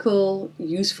practical,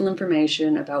 useful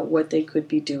information about what they could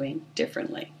be doing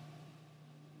differently.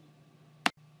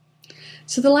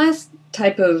 So the last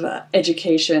type of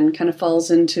education kind of falls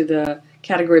into the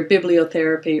category of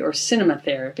bibliotherapy or cinema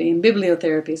therapy. And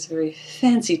bibliotherapy is a very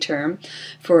fancy term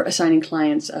for assigning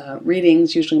clients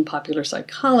readings, usually in popular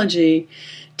psychology,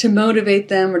 to motivate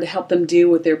them or to help them deal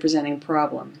with their presenting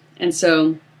problem. And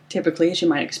so typically, as you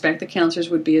might expect, the counselors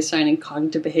would be assigning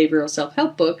cognitive behavioral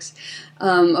self-help books.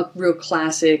 A real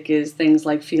classic is things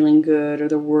like Feeling Good or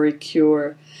The Worry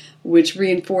Cure, which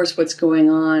reinforce what's going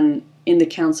on in the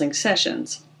counseling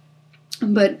sessions.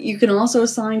 But you can also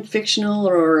assign fictional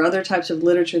or other types of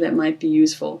literature that might be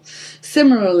useful.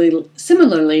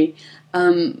 Similarly,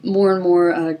 more and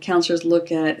more counselors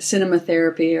look at cinema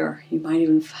therapy, or you might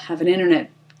even have an internet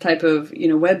type of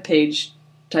web page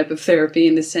type of therapy,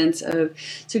 in the sense of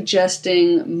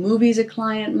suggesting movies a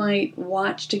client might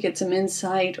watch to get some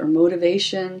insight or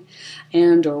motivation,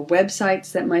 and or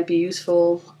websites that might be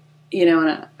useful.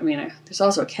 There's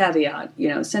also a caveat,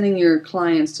 sending your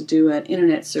clients to do an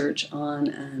internet search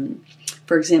on,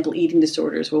 for example, eating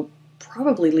disorders will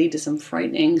probably lead to some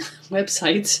frightening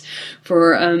websites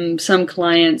for some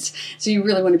clients. So you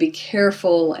really want to be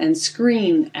careful and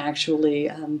screen,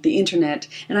 actually, the internet.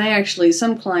 And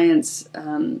some clients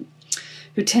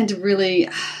who tend to really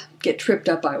get tripped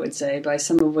up, I would say, by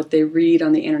some of what they read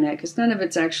on the internet, because none of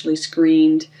it's actually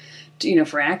screened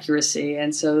for accuracy.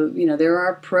 And so, there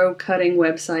are pro-cutting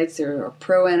websites, there are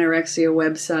pro-anorexia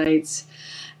websites,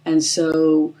 and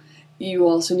so you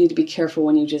also need to be careful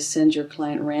when you just send your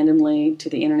client randomly to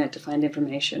the internet to find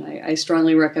information. I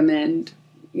strongly recommend,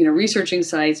 researching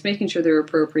sites, making sure they're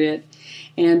appropriate,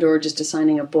 and or just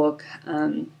assigning a book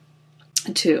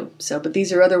too. But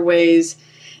these are other ways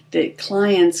that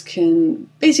clients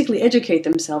can basically educate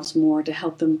themselves more to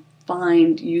help them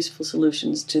find useful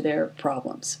solutions to their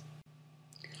problems.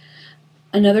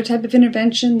 Another type of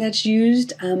intervention that's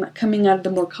used, coming out of the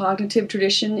more cognitive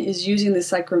tradition, is using the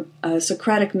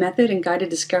Socratic method and guided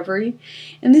discovery.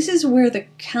 And this is where the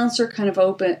counselor kind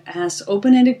of asks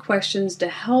open-ended questions to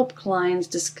help clients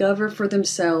discover for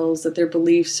themselves that their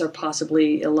beliefs are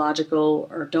possibly illogical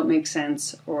or don't make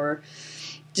sense, or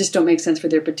just don't make sense for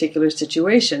their particular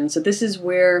situation. So this is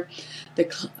where the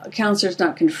counselor's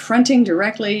not confronting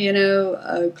directly,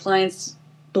 clients'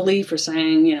 belief, or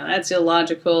saying, that's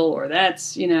illogical or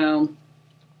that's,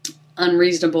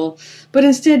 unreasonable, but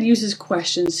instead uses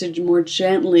questions to more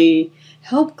gently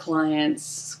help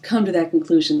clients come to that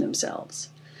conclusion themselves.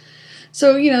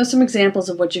 So, some examples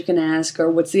of what you can ask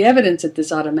are, what's the evidence that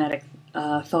this automatic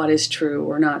thought is true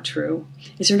or not true?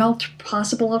 Is there an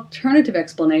possible alternative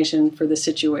explanation for the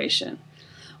situation?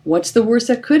 What's the worst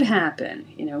that could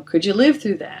happen? Could you live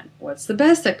through that? What's the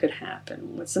best that could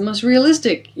happen? What's the most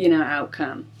realistic,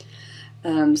 outcome?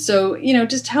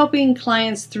 Just helping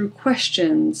clients through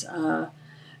questions,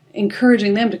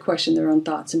 encouraging them to question their own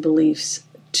thoughts and beliefs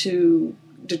to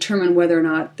determine whether or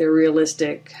not they're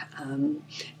realistic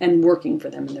and working for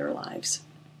them in their lives.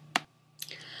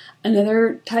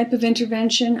 Another type of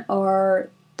intervention are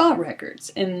thought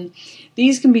records, and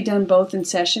these can be done both in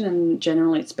session, and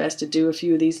generally it's best to do a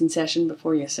few of these in session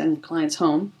before you send clients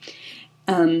home.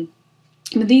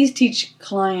 These teach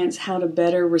clients how to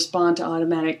better respond to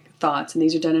automatic thoughts, and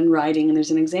these are done in writing, and there's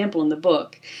an example in the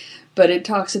book. But it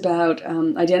talks about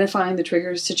identifying the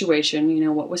trigger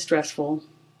situation, what was stressful,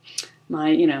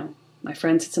 my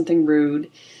friend said something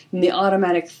rude, and the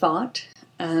automatic thought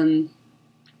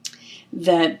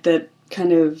that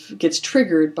kind of gets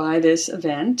triggered by this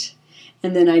event,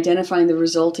 and then identifying the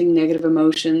resulting negative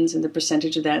emotions and the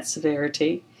percentage of that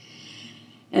severity,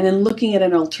 and then looking at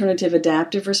an alternative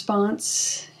adaptive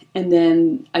response, and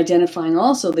then identifying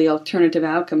also the alternative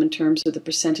outcome in terms of the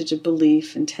percentage of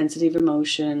belief, intensity of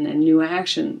emotion, and new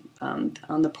action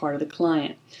on the part of the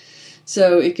client.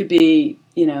 So it could be,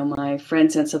 my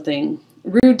friend said something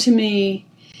rude to me,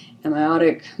 and my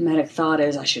automatic thought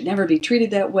is, I should never be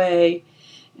treated that way,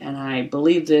 and I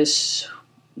believe this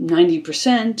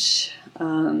 90%.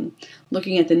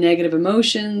 Looking at the negative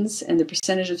emotions and the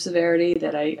percentage of severity,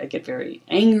 that I get very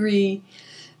angry,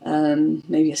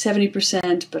 maybe a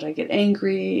 70%, but I get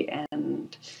angry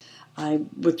and I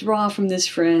withdraw from this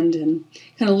friend. And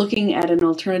kind of looking at an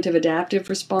alternative adaptive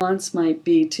response might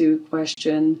be to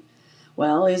question,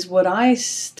 well,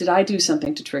 did I do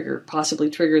something to possibly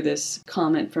trigger this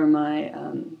comment from my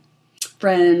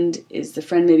friend? Is the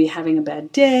friend maybe having a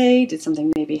bad day? Did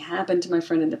something maybe happen to my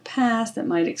friend in the past that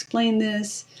might explain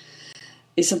this?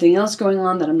 Is something else going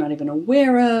on that I'm not even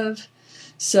aware of?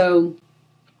 So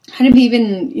kind of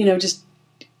even, just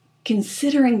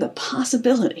considering the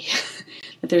possibility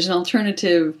that there's an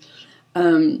alternative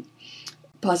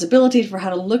possibility for how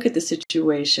to look at the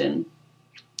situation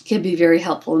can be very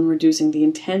helpful in reducing the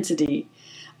intensity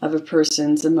of a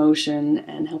person's emotion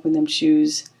and helping them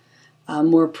choose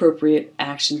more appropriate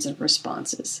actions and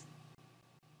responses.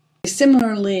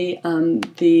 Similarly,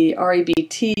 the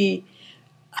REBT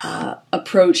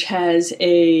approach has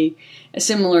a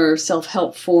similar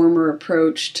self-help form or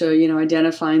approach to,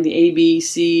 identifying the A, B,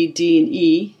 C, D, and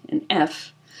E, and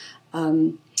F,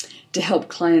 to help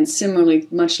clients similarly,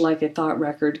 much like a thought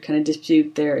record, kind of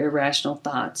dispute their irrational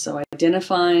thoughts. So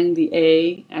identifying the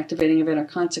A, activating event or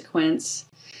consequence,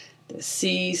 the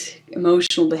C's,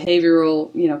 emotional,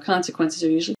 behavioral, consequences are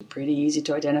usually pretty easy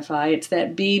to identify. It's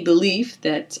that B, belief,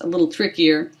 that's a little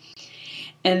trickier.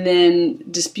 And then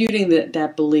disputing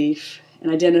that belief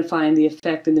and identifying the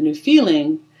effect and the new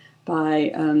feeling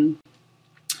by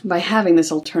having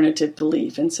this alternative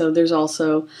belief. And so there's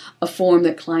also a form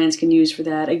that clients can use for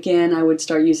that. Again, I would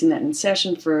start using that in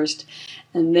session first,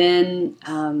 and then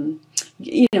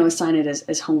assign it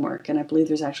as homework. And I believe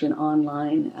there's actually an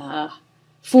online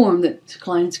form that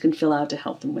clients can fill out to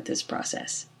help them with this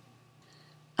process.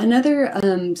 Another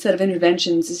set of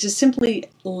interventions is just simply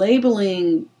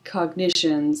labeling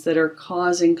cognitions that are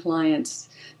causing clients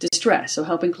distress. So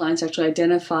helping clients actually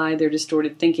identify their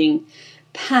distorted thinking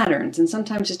patterns. And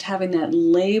sometimes just having that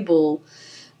label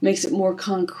makes it more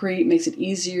concrete, makes it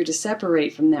easier to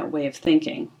separate from that way of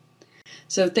thinking.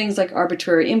 So things like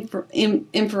arbitrary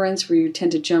inference, where you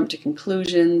tend to jump to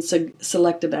conclusions,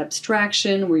 selective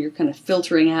abstraction, where you're kind of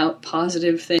filtering out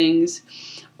positive things,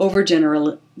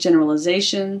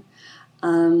 overgeneralization,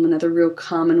 another real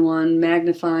common one,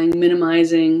 magnifying,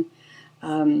 minimizing,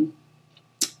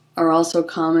 are also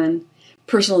common.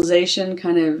 Personalization,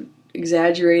 kind of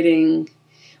exaggerating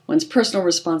one's personal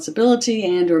responsibility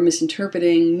and or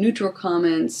misinterpreting neutral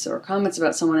comments or comments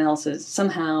about someone else's,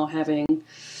 somehow having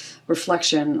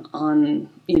reflection on,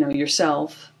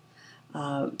 yourself.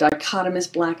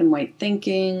 Dichotomous black and white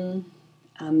thinking,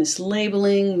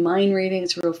 mislabeling, mind reading,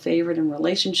 it's a real favorite in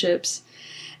relationships,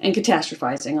 and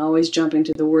catastrophizing, always jumping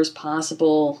to the worst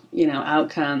possible,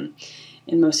 outcome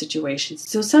in most situations.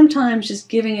 So sometimes just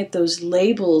giving it those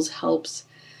labels helps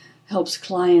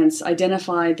clients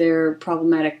identify their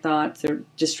problematic thoughts, their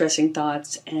distressing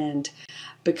thoughts, and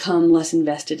become less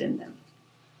invested in them.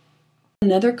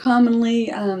 Another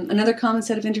common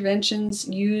set of interventions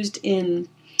used in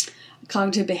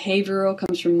cognitive behavioral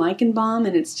comes from Meichenbaum,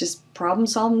 and it's just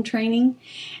problem-solving training.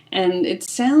 And it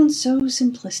sounds so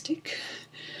simplistic,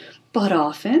 but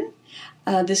often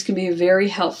this can be very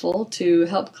helpful to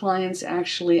help clients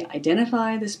actually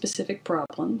identify the specific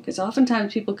problem, because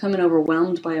oftentimes people come in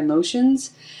overwhelmed by emotions,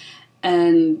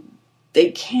 and they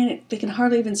can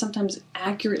hardly even sometimes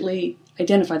accurately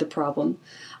identify the problem.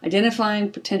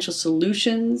 Identifying potential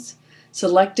solutions,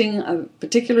 selecting a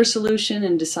particular solution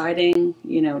and deciding,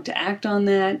 to act on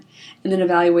that, and then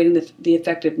evaluating the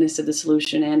effectiveness of the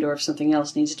solution and or if something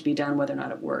else needs to be done, whether or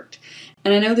not it worked.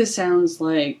 And I know this sounds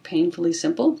like painfully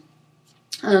simple,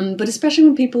 but especially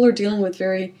when people are dealing with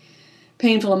very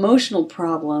painful emotional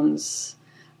problems,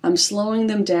 slowing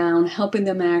them down, helping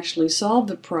them actually solve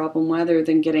the problem rather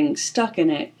than getting stuck in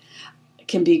it,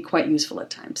 can be quite useful at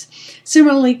times.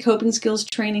 Similarly, coping skills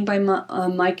training by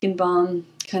Meichenbaum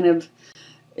kind of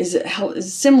is a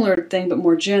similar thing, but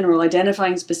more general,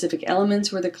 identifying specific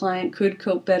elements where the client could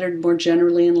cope better more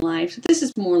generally in life. So this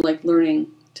is more like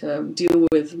learning to deal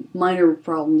with minor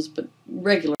problems but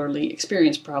regularly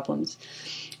experienced problems.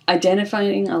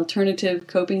 Identifying alternative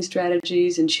coping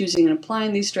strategies and choosing and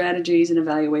applying these strategies and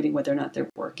evaluating whether or not they're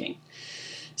working.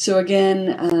 So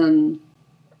again,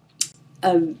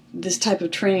 this type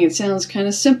of training, it sounds kind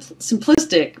of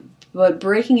simplistic, but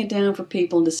breaking it down for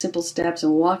people into simple steps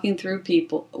and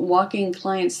walking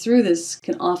clients through this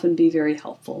can often be very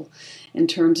helpful in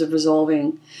terms of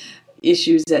resolving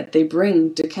issues that they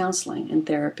bring to counseling and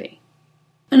therapy.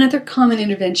 Another common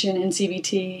intervention in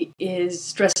CBT is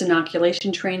stress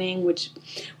inoculation training, which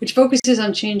focuses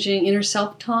on changing inner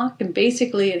self-talk, and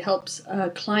basically it helps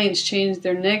clients change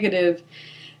their negative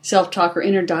self-talk or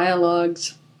inner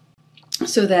dialogues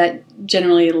so that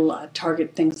generally it'll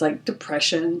target things like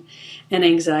depression and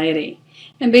anxiety.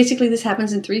 And basically this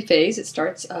happens in 3 phases. It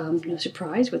starts, no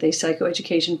surprise, with a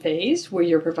psychoeducation phase where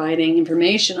you're providing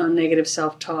information on negative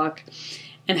self-talk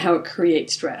and how it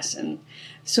creates stress. And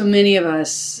so many of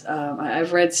us,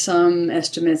 I've read some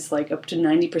estimates like up to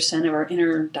 90% of our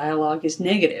inner dialogue is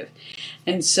negative.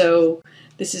 And so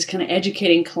this is kind of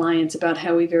educating clients about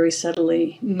how we very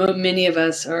subtly, many of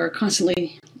us are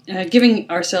constantly giving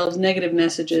ourselves negative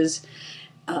messages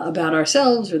about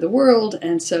ourselves or the world.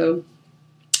 And so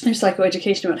there's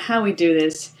psychoeducation about how we do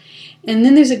this. And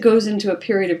then it goes into a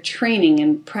period of training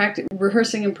and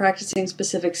rehearsing and practicing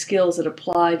specific skills that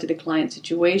apply to the client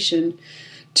situation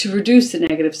to reduce the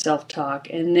negative self-talk.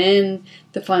 And then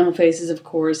the final phase is, of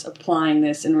course, applying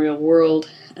this in real world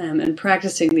and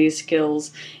practicing these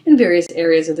skills in various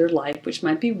areas of their life, which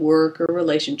might be work or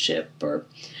relationship or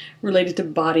related to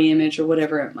body image or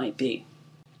whatever it might be.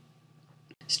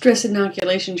 Stress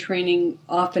inoculation training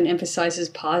often emphasizes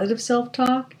positive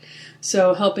self-talk,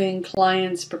 so helping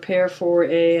clients prepare for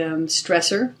a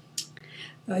stressor,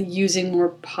 using more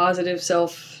positive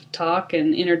self-talk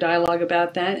and inner dialogue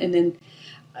about that, and then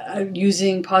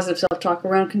using positive self-talk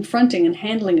around confronting and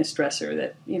handling a stressor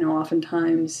that,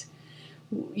 oftentimes,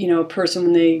 a person,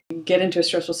 when they get into a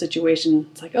stressful situation,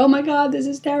 it's like, oh my God, this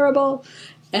is terrible.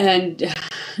 And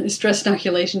stress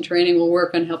inoculation training will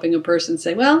work on helping a person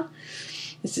say, well,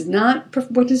 this is not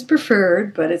what is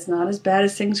preferred, but it's not as bad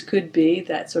as things could be,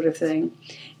 that sort of thing.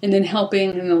 And then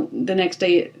helping, the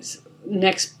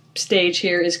next stage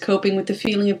here is coping with the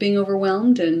feeling of being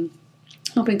overwhelmed and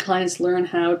helping clients learn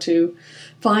how to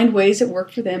find ways that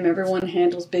work for them. Everyone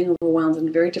handles being overwhelmed in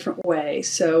a very different way.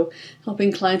 So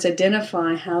helping clients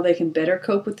identify how they can better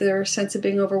cope with their sense of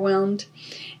being overwhelmed,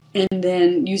 and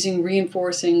then using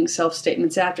reinforcing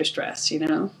self-statements after stress.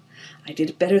 I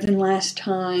did it better than last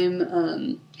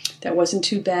time. That wasn't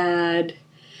too bad.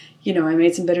 I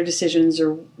made some better decisions,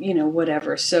 or,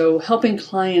 whatever. So helping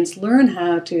clients learn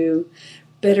how to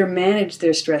better manage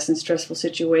their stress in stressful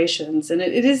situations. And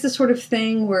it is the sort of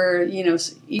thing where,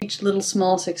 each little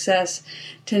small success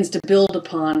tends to build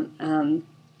upon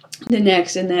the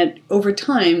next, and that over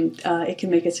time it can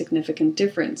make a significant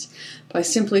difference by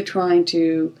simply trying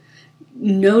to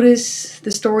notice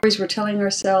the stories we're telling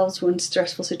ourselves when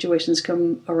stressful situations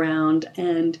come around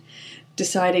and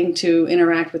deciding to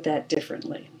interact with that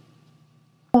differently.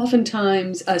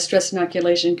 Oftentimes, stress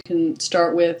inoculation can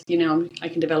start with, I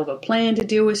can develop a plan to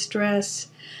deal with stress.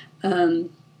 So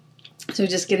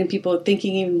just getting people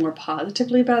thinking even more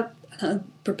positively about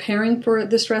preparing for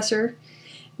the stressor.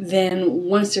 Then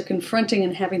once they're confronting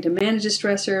and having to manage a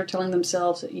stressor, telling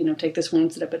themselves, take this one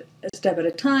step at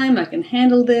a time, I can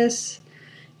handle this,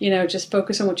 just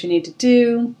focus on what you need to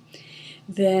do.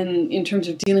 Then in terms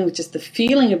of dealing with just the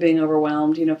feeling of being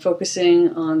overwhelmed,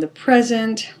 focusing on the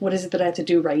present, what is it that I have to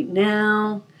do right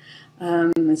now,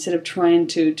 instead of trying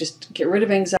to just get rid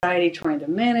of anxiety, trying to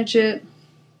manage it.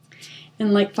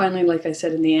 And finally, like I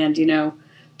said in the end,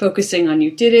 focusing on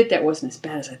you did it, that wasn't as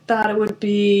bad as I thought it would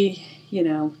be,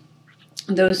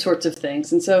 those sorts of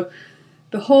things. And so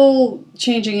the whole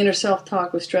changing inner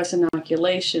self-talk with stress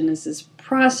inoculation is this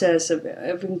process of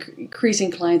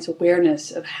increasing clients'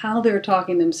 awareness of how they're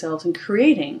talking to themselves and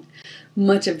creating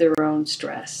much of their own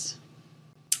stress.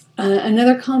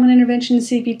 Another common intervention in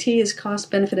CBT is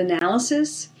cost-benefit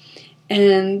analysis.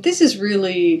 And this is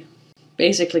really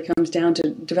basically comes down to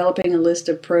developing a list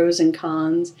of pros and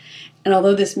cons. And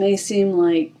although this may seem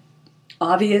like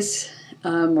obvious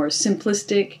or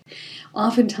simplistic,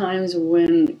 oftentimes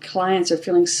when clients are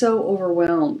feeling so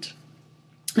overwhelmed,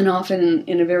 and often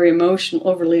in a very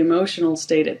overly emotional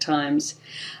state at times,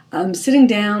 sitting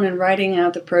down and writing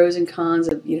out the pros and cons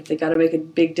of, if they got to make a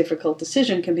big, difficult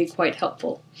decision, can be quite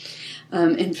helpful.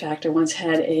 In fact, I once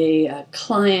had a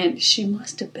client, she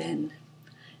must have been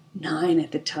 9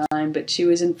 at the time, time, but she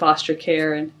was in foster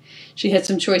care and she had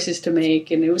some choices to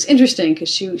make, and it was interesting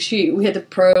because we had the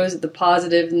pros, the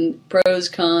positive, and pros,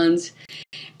 cons,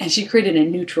 and she created a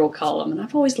neutral column, and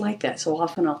I've always liked that. So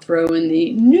often I'll throw in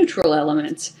the neutral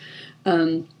elements,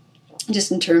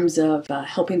 just in terms of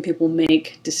helping people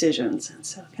make decisions. And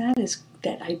so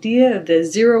that idea of the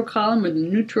zero column or the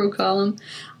neutral column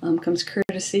comes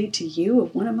courtesy to you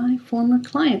of one of my former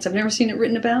clients. I've never seen it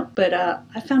written about, but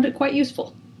I found it quite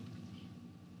useful.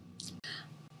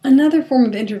 Another form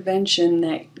of intervention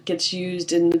that gets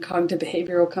used in cognitive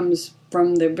behavioral comes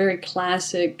from the very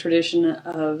classic tradition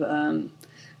of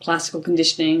classical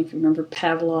conditioning. If you remember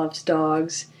Pavlov's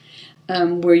dogs,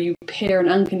 where you pair an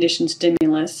unconditioned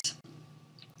stimulus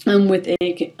with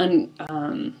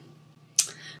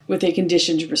a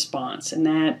conditioned response. And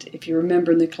that, if you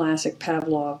remember in the classic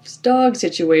Pavlov's dog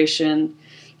situation,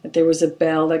 that there was a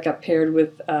bell that got paired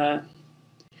with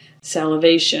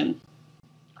salivation.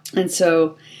 And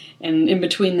in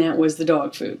between that was the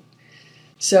dog food.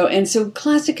 So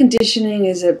classic conditioning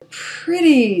is a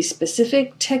pretty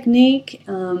specific technique.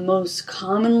 Most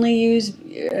commonly used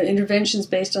interventions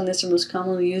based on this are most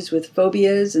commonly used with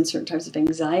phobias and certain types of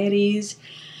anxieties.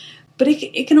 But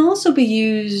it can also be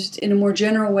used in a more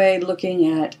general way,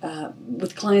 looking at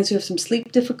with clients who have some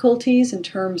sleep difficulties in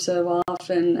terms of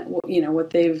often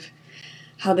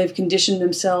how they've conditioned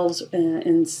themselves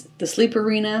in the sleep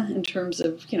arena in terms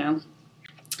of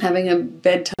having a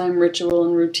bedtime ritual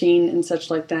and routine and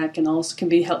such like that can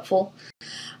be helpful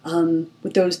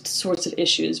with those sorts of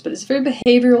issues. But it's a very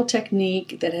behavioral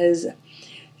technique that has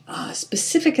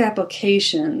specific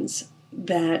applications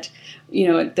that,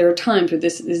 there are times where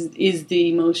this is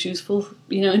the most useful,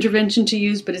 intervention to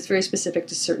use, but it's very specific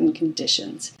to certain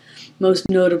conditions, most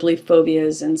notably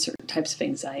phobias and certain types of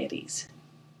anxieties.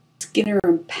 Skinner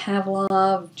and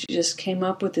Pavlov just came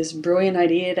up with this brilliant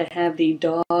idea to have the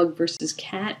dog versus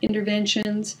cat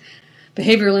interventions,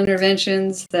 behavioral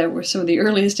interventions that were some of the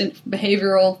earliest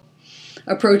behavioral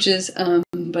approaches,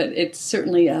 but it's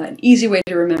certainly an easy way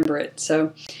to remember it.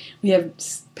 So we have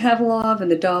Pavlov and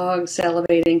the dog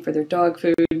salivating for their dog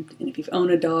food, and if you've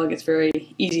owned a dog, it's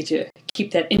very easy to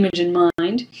keep that image in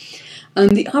mind.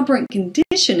 The operant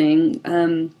conditioning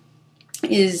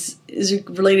is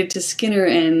related to Skinner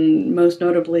and most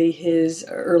notably his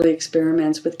early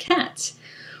experiments with cats,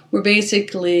 where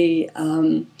basically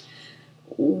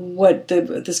what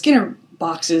the Skinner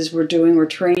boxes were doing were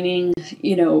training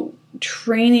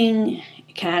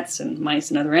cats and mice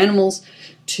and other animals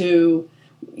to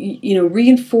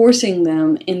reinforcing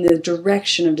them in the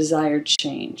direction of desired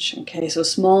change. Okay, so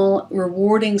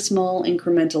rewarding small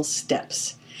incremental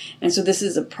steps. And so this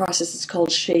is a process that's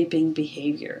called shaping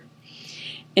behavior.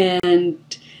 And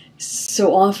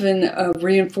so often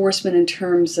reinforcement in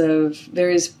terms of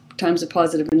various times of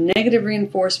positive and negative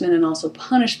reinforcement and also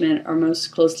punishment are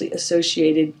most closely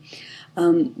associated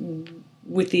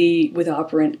with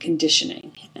operant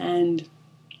conditioning. And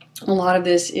a lot of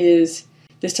this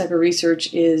type of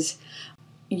research is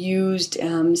used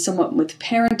somewhat with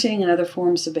parenting and other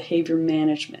forms of behavior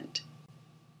management.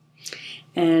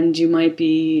 And you might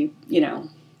be,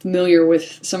 familiar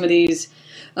with some of these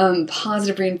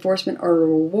positive reinforcement or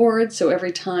reward. So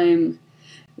every time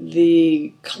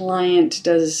the client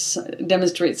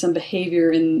demonstrates some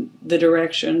behavior in the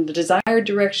desired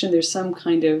direction, there's some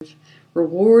kind of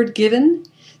reward given.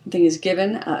 Something is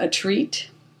given, a treat.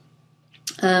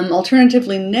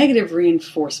 Alternatively, negative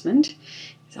reinforcement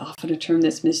is often a term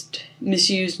that's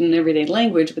misused in everyday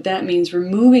language, but that means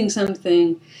removing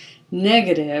something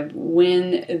negative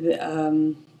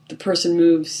when the person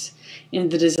moves in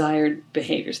the desired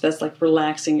behavior. So that's like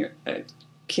relaxing your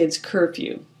kid's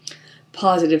curfew.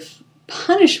 Positive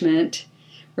punishment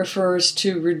refers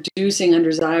to reducing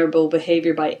undesirable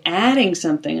behavior by adding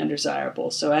something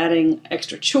undesirable, so adding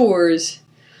extra chores,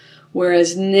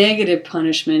 whereas negative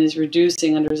punishment is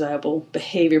reducing undesirable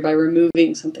behavior by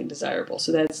removing something desirable.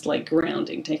 So that's like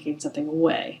grounding, taking something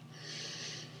away.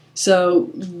 So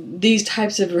these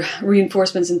types of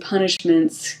reinforcements and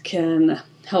punishments can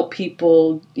help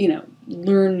people,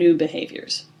 learn new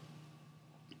behaviors.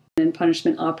 In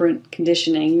punishment operant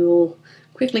conditioning, you will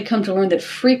quickly come to learn that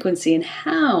frequency and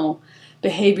how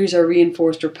behaviors are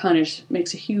reinforced or punished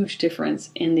makes a huge difference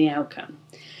in the outcome.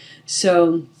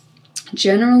 So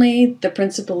generally, the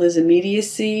principle is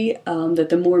immediacy, that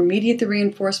the more immediate the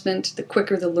reinforcement, the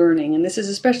quicker the learning. And this is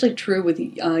especially true with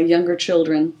younger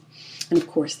children, and of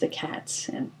course the cats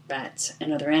and bats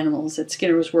and other animals that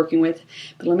Skinner was working with.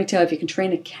 But let me tell you, if you can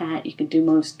train a cat, you can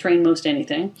train most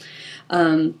anything.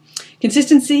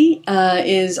 Consistency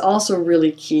is also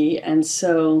really key, and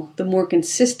so the more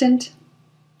consistent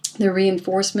the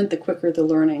reinforcement, the quicker the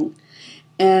learning.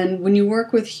 And when you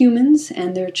work with humans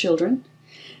and their children,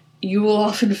 you will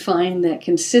often find that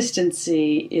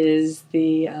consistency is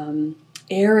the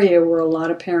area where a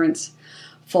lot of parents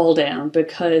fall down,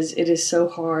 because it is so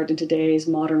hard in today's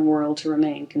modern world to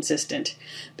remain consistent,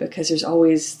 because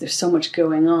there's so much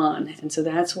going on. And so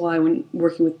that's why when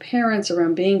working with parents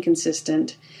around being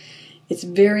consistent, it's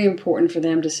very important for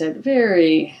them to set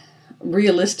very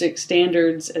realistic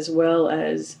standards, as well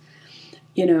as,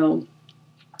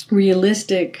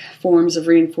 realistic forms of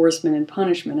reinforcement and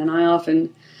punishment. And I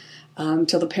often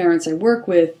tell the parents I work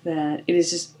with that it is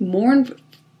just more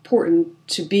important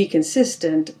to be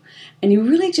consistent, and you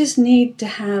really just need to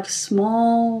have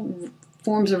small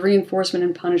forms of reinforcement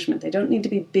and punishment. They don't need to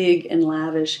be big and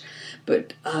lavish,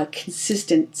 but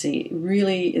consistency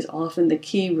really is often the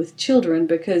key with children,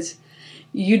 because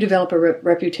you develop a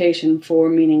reputation for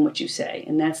meaning what you say,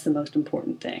 and that's the most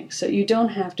important thing. So you don't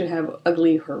have to have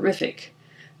ugly, horrific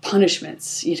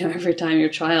punishments, every time your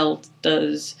child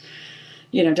doesn't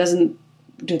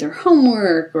do their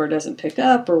homework or doesn't pick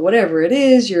up or whatever it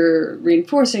is you're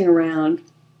reinforcing around.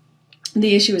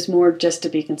 The issue is more just to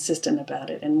be consistent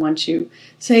about it. And once you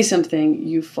say something,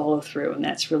 you follow through, and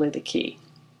that's really the key.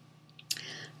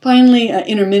 Finally,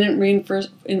 intermittent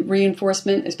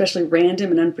reinforcement, especially random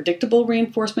and unpredictable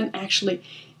reinforcement, actually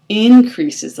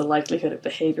increases the likelihood of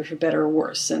behavior for better or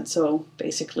worse. And so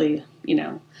basically,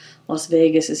 Las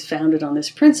Vegas is founded on this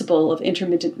principle of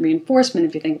intermittent reinforcement.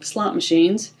 If you think of slot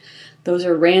machines, those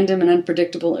are random and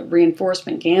unpredictable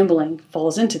reinforcement. Gambling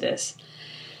falls into this.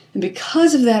 And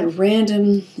because of that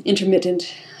random,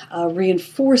 intermittent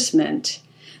reinforcement,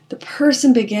 the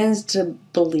person begins to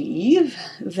believe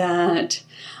that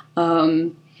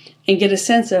and get a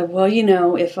sense of,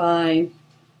 if I,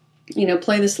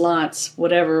 play the slots,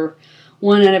 whatever,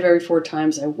 1 out of every 4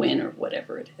 times I win, or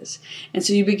whatever it is. And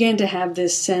so you begin to have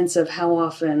this sense of how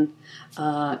often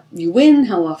you win,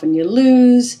 how often you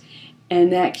lose,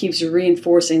 and that keeps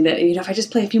reinforcing that, if I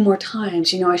just play a few more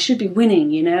times, I should be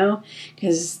winning,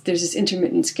 because there's this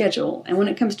intermittent schedule. And when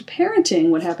it comes to parenting,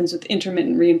 what happens with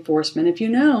intermittent reinforcement, if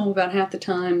about half the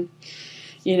time,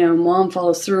 mom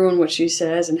follows through on what she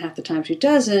says and half the time she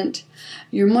doesn't,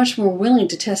 you're much more willing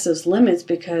to test those limits,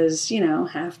 because,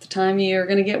 half the time you're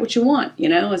going to get what you want,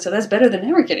 and so that's better than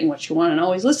never getting what you want and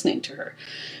always listening to her.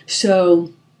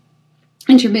 So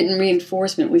intermittent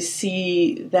reinforcement, we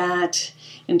see that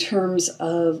in terms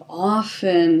of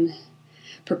often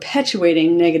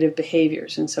perpetuating negative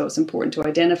behaviors, and so it's important to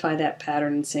identify that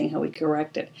pattern and seeing how we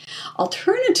correct it.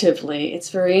 Alternatively, it's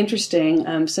very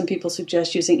interesting, some people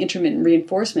suggest using intermittent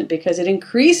reinforcement because it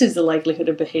increases the likelihood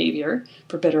of behavior,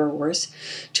 for better or worse,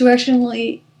 to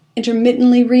actually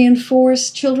intermittently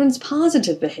reinforce children's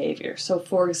positive behavior. So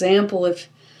for example, if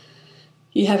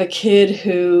you have a kid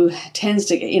who tends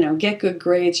to get good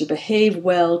grades or behave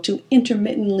well, to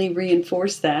intermittently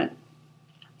reinforce that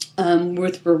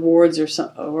with rewards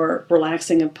or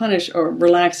relaxing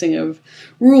of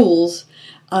rules,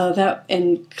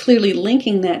 and clearly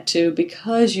linking that to,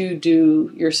 because you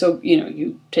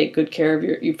take good care of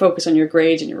you focus on your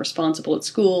grades and you're responsible at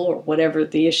school or whatever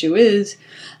the issue is,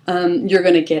 you're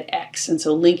going to get X, and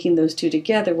so linking those two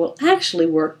together will actually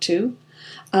work to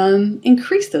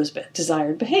increase those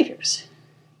desired behaviors.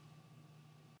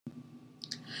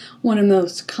 One of the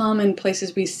most common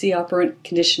places we see operant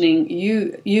conditioning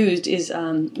used is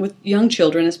with young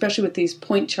children, especially with these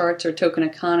point charts or token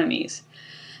economies.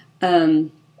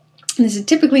 This is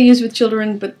typically used with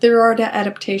children, but there are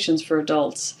adaptations for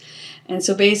adults. And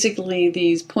so basically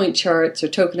these point charts or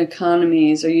token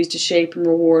economies are used to shape and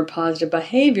reward positive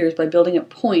behaviors by building up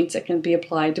points that can be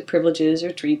applied to privileges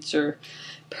or treats or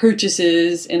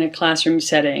purchases in a classroom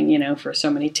setting. For so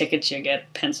many tickets you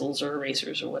get pencils or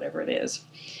erasers or whatever it is.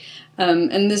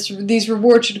 And these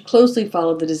rewards should closely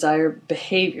follow the desired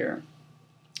behavior,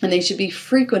 and they should be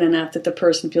frequent enough that the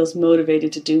person feels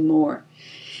motivated to do more.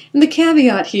 And the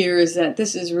caveat here is that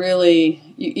this is really,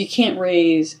 you can't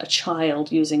raise a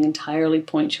child using entirely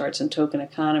point charts and token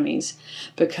economies,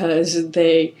 because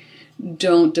they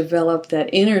don't develop that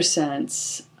inner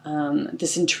sense,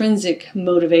 this intrinsic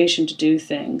motivation to do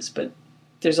things, but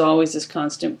there's always this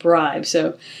constant bribe.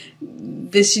 So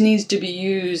this needs to be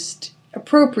used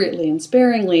appropriately and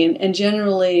sparingly, and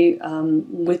generally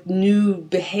with new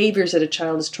behaviors that a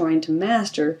child is trying to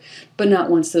master, but not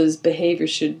once those behaviors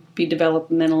should be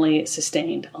developmentally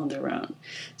sustained on their own.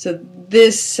 So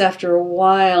this, after a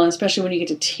while, especially when you get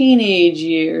to teenage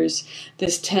years,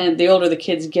 the older the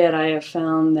kids get, I have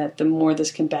found that the more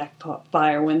this can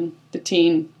backfire when the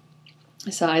teen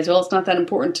decides, well, it's not that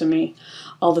important to me,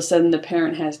 all of a sudden the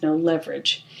parent has no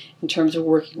leverage in terms of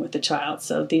working with the child.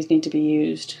 So these need to be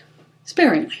used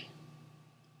sparingly.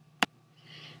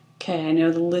 Okay, I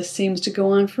know the list seems to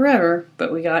go on forever,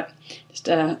 but we got just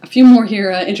a few more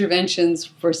here, interventions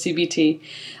for CBT.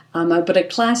 But a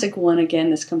classic one, again,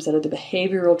 this comes out of the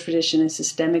behavioral tradition, is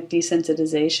systemic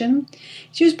desensitization.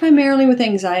 It's used primarily with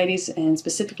anxieties and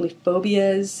specifically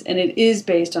phobias, and it is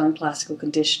based on classical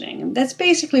conditioning. And that's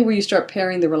basically where you start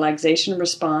pairing the relaxation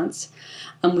response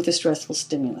with a stressful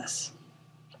stimulus.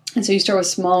 And so you start with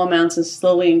small amounts and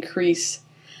slowly increase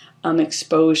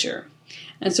exposure.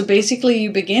 And so basically you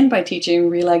begin by teaching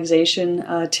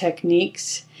relaxation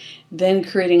techniques, then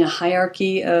creating a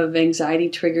hierarchy of anxiety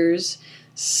triggers.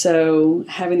 So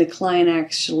having the client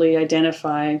actually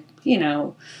identify,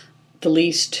 the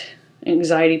least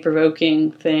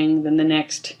anxiety-provoking thing, then the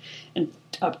next, and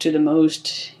up to the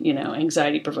most,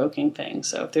 anxiety-provoking thing.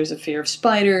 So if there's a fear of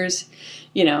spiders,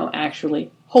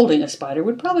 actually holding a spider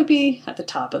would probably be at the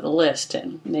top of the list,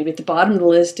 and maybe at the bottom of the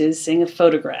list is seeing a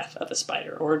photograph of a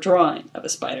spider or a drawing of a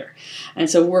spider. And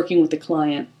so working with the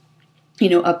client,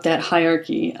 up that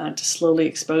hierarchy to slowly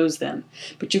expose them.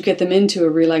 But you get them into a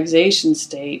relaxation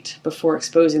state before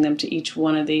exposing them to each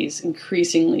one of these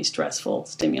increasingly stressful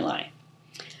stimuli.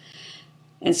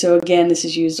 And so again, this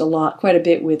is used quite a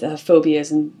bit with phobias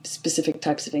and specific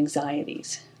types of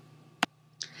anxieties.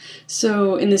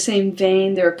 So in the same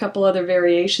vein, there are a couple other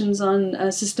variations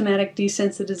on systematic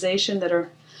desensitization that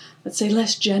are, let's say,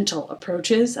 less gentle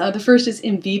approaches. The first is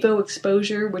in vivo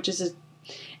exposure, which is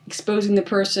exposing the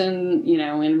person,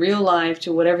 in real life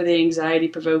to whatever the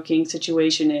anxiety-provoking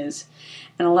situation is,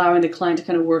 and allowing the client to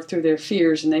kind of work through their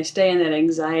fears, and they stay in that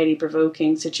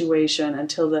anxiety-provoking situation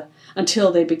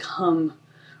until they become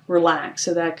relaxed.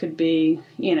 So that could be,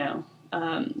 if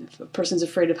a person's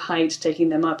afraid of heights, taking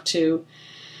them up to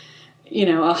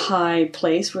a high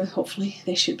place where hopefully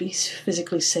they should be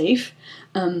physically safe.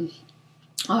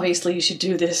 Obviously, you should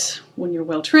do this when you're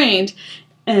well trained,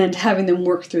 and having them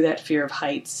work through that fear of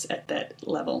heights at that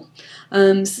level.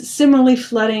 Similarly,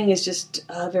 flooding is just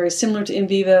very similar to in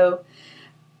vivo,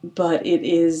 but it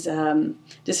is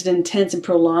just an intense and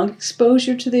prolonged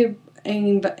exposure to the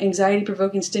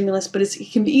anxiety-provoking stimulus, but it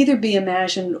can either be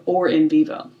imagined or in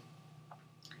vivo.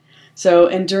 So,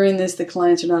 and during this, the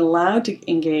clients are not allowed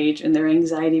to engage in their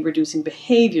anxiety-reducing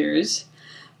behaviors,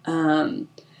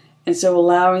 and so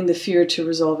allowing the fear to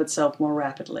resolve itself more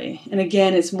rapidly. And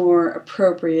again, it's more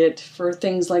appropriate for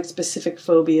things like specific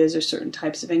phobias or certain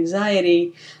types of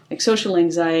anxiety, like social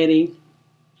anxiety,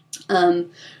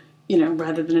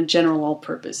 rather than a general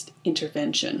all-purpose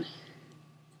intervention.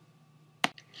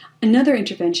 Another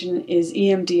intervention is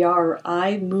EMDR, or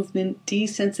eye movement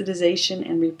desensitization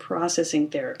and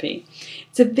reprocessing therapy.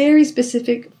 It's a very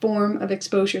specific form of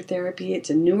exposure therapy.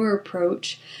 It's a newer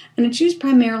approach, and it's used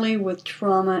primarily with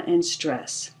trauma and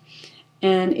stress.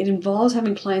 And it involves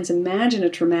having clients imagine a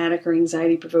traumatic or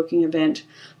anxiety-provoking event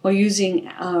while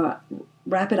using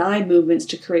rapid eye movements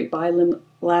to create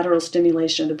bilateral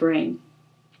stimulation of the brain.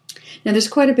 Now, there's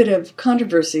quite a bit of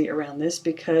controversy around this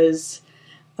because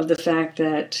of the fact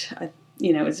that,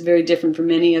 it's very different from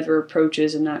many other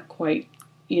approaches and not quite,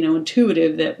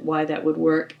 intuitive why that would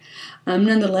work.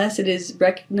 Nonetheless, it is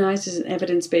recognized as an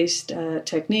evidence-based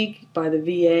technique by the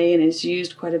VA and is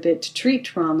used quite a bit to treat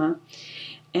trauma.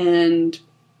 And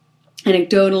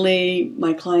anecdotally,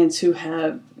 my clients who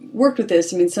have worked with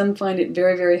this, some find it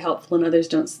very, very helpful and others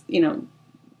don't,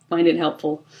 find it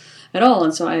helpful at all.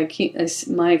 And so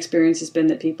my experience has been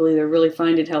that people either really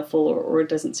find it helpful or it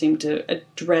doesn't seem to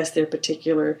address their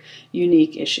particular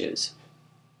unique issues.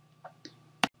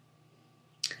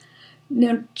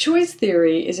 Now, choice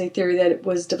theory is a theory that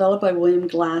was developed by William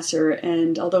Glasser,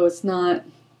 and although it's not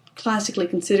classically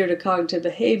considered a cognitive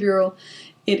behavioral,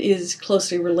 it is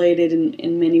closely related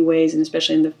in many ways, and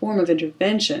especially in the form of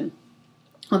intervention,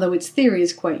 although its theory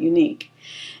is quite unique.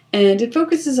 And it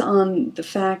focuses on the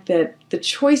fact that the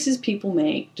choices people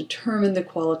make determine the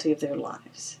quality of their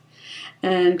lives.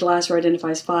 And Glasser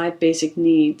identifies 5 basic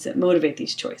needs that motivate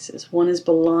these choices. One is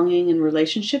belonging and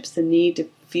relationships, the need to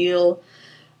feel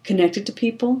connected to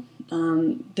people,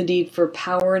 the need for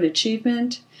power and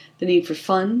achievement, the need for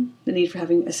fun, the need for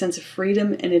having a sense of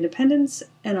freedom and independence,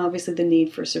 and obviously the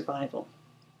need for survival.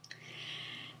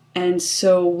 And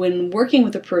so when working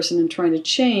with a person and trying to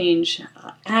change,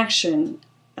 action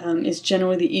is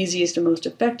generally the easiest and most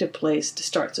effective place to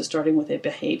start, so starting with a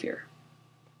behavior.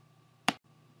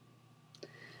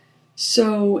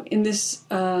 So in this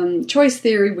choice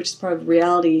theory, which is part of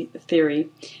reality theory,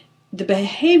 the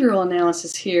behavioral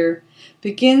analysis here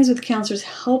begins with counselors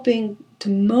helping to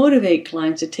motivate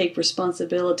clients to take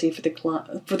responsibility for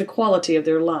the quality of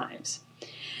their lives.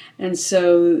 And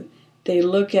so they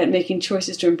look at making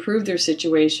choices to improve their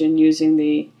situation using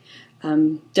the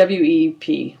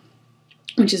WEP,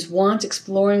 which is wants,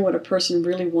 exploring what a person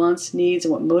really wants, needs,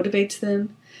 and what motivates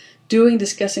them. Doing,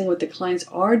 discussing what the clients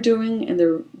are doing and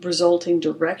the resulting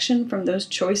direction from those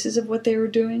choices of what they were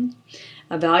doing.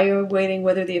 Evaluating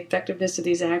whether the effectiveness of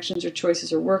these actions or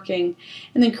choices are working,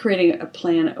 and then creating a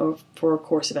plan for a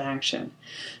course of action.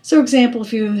 So, example,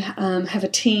 if you have a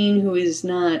teen who is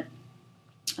not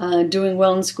doing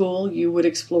well in school, you would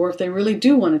explore if they really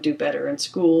do want to do better in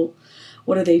school.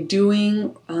 What are they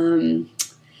doing, and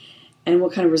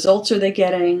what kind of results are they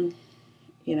getting?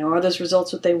 Are those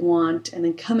results what they want? And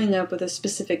then coming up with a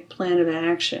specific plan of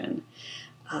action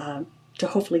to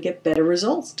hopefully get better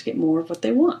results, to get more of what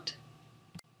they want.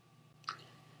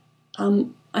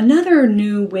 Another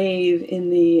new wave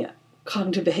in the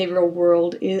cognitive behavioral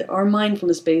world are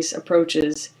mindfulness-based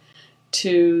approaches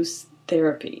to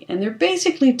therapy. And there are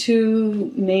basically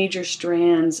two major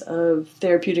strands of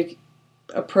therapeutic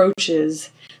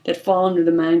approaches that fall under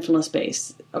the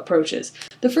mindfulness-based approaches.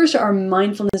 The first are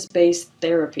mindfulness-based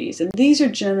therapies, and these are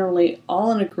generally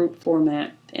all in a group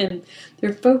format, and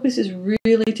their focus is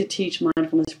really to teach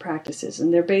mindfulness practices,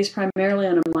 and they're based primarily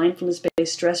on a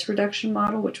mindfulness-based stress reduction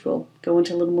model, which we'll go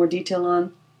into a little more detail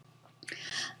on.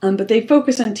 But they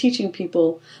focus on teaching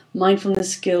people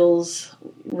mindfulness skills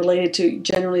related to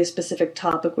generally a specific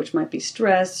topic, which might be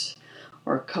stress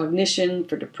or cognition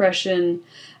for depression.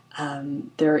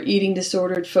 There are eating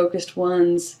disordered focused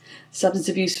ones, substance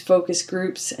abuse focused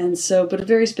groups, and so, but a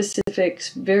very specific,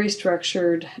 very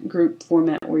structured group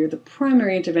format where the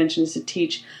primary intervention is to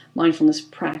teach mindfulness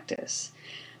practice.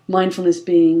 Mindfulness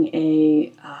being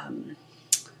a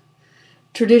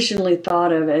traditionally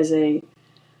thought of as a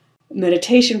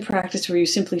meditation practice where you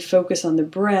simply focus on the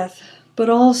breath, but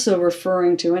also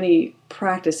referring to any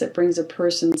practice that brings a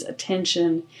person's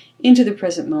attention into the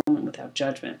present moment without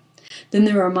judgment. Then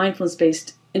there are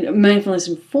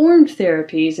mindfulness-informed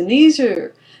therapies, and these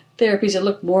are therapies that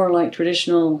look more like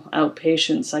traditional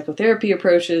outpatient psychotherapy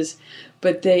approaches,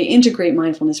 but they integrate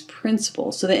mindfulness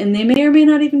principles. And they may or may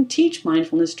not even teach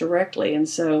mindfulness directly. And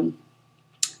so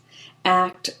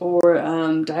ACT, or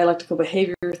dialectical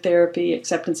behavior therapy,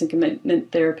 acceptance and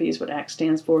commitment therapy is what ACT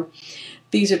stands for.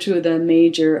 These are two of the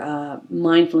major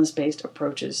mindfulness-based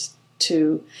approaches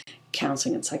to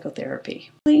counseling and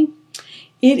psychotherapy.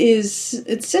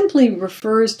 It simply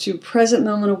refers to present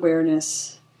moment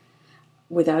awareness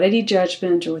without any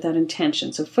judgment or without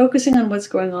intention. So focusing on what's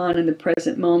going on in the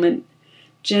present moment,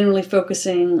 generally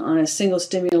focusing on a single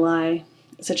stimuli,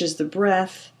 such as the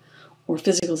breath or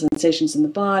physical sensations in the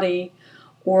body,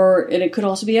 and it could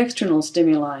also be external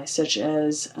stimuli, such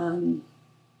as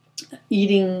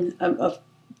eating a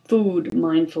food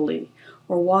mindfully,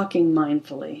 or walking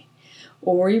mindfully,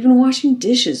 or even washing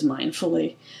dishes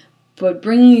mindfully. But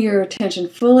bringing your attention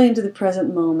fully into the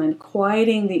present moment,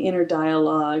 quieting the inner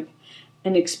dialogue,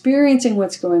 and experiencing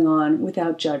what's going on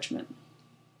without judgment.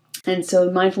 And so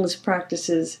mindfulness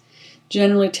practices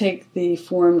generally take the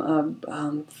form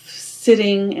of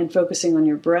sitting and focusing on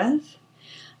your breath.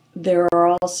 There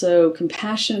are also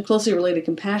closely related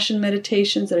compassion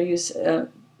meditations that are used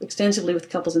extensively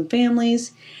with couples and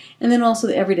families. And then also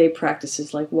the everyday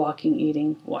practices like walking,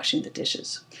 eating, washing the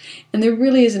dishes. And there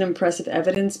really is an impressive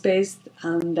evidence base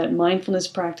that mindfulness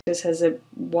practice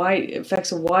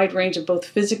affects a wide range of both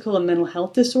physical and mental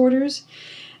health disorders,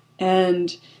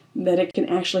 and that it can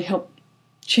actually help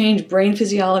change brain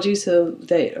physiology so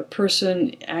that a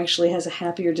person actually has a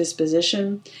happier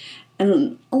disposition.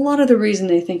 And a lot of the reason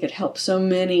they think it helps so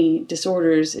many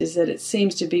disorders is that it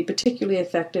seems to be particularly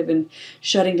effective in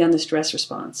shutting down the stress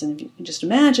response. And if you can just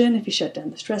imagine, if you shut down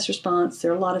the stress response,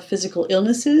 there are a lot of physical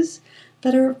illnesses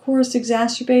that are, of course,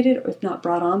 exacerbated, or if not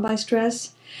brought on by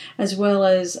stress, as well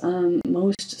as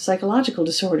most psychological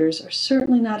disorders are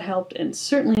certainly not helped and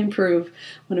certainly improve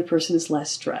when a person is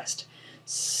less stressed.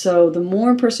 So the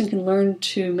more a person can learn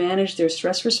to manage their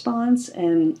stress response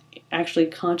and actually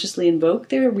consciously invoke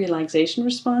their relaxation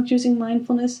response using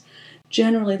mindfulness,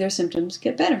 generally their symptoms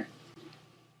get better.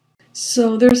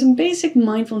 So there are some basic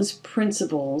mindfulness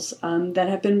principles that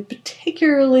have been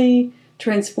particularly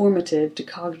transformative to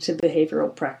cognitive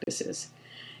behavioral practices.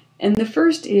 And the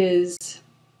first is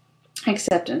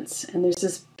acceptance. And there's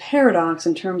this paradox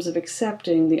in terms of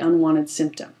accepting the unwanted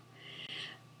symptom.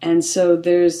 And so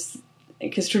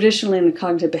because traditionally in the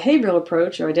cognitive behavioral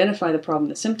approach, you identify the problem,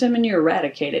 the symptom, and you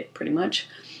eradicate it, pretty much,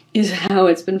 is how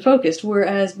it's been focused.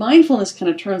 Whereas mindfulness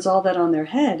kind of turns all that on their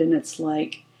head, and it's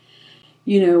like,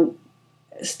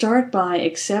 start by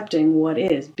accepting what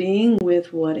is, being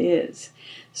with what is.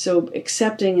 So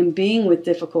accepting and being with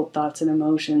difficult thoughts and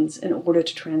emotions in order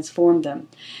to transform them.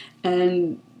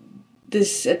 And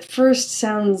this at first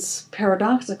sounds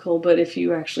paradoxical, but if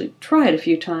you actually try it a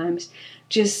few times,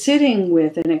 just sitting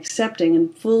with and accepting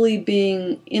and fully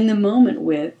being in the moment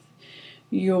with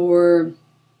your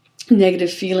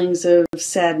negative feelings of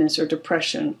sadness or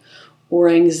depression or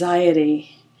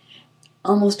anxiety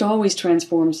almost always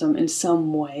transforms them in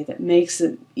some way that makes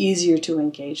it easier to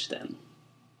engage them.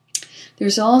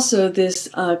 There's also this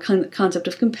concept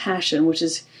of compassion, which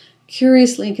is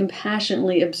curiously and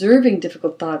compassionately observing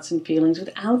difficult thoughts and feelings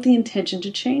without the intention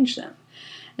to change them.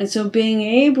 And so being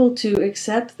able to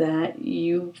accept that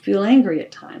you feel angry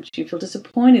at times, you feel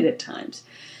disappointed at times,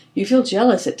 you feel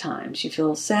jealous at times, you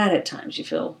feel sad at times, you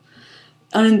feel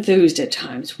unenthused at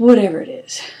times, whatever it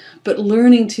is. But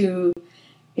learning to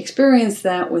experience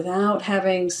that without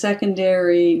having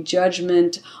secondary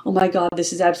judgment, oh my God,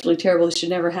 this is absolutely terrible, this should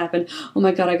never happen, oh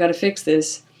my God, I gotta fix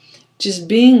this. Just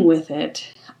being with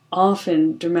it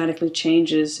often dramatically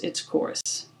changes its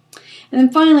course. And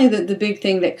then finally, the big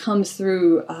thing that comes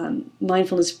through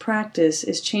mindfulness practice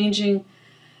is changing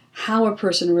how a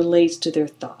person relates to their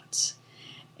thoughts.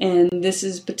 And this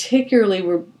is particularly,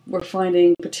 we're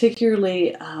finding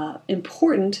particularly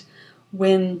important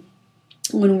when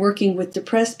working with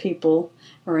depressed people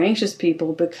or anxious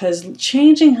people, because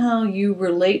changing how you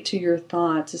relate to your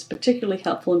thoughts is particularly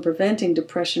helpful in preventing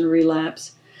depression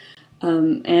relapse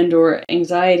and or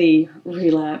anxiety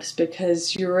relapse,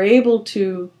 because you're able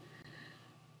to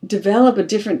develop a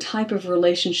different type of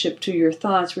relationship to your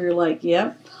thoughts where you're like,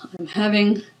 yep, I'm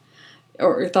having,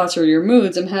 or your thoughts or your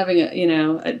moods, I'm having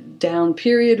a down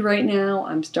period right now.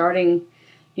 I'm starting,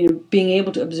 being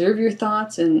able to observe your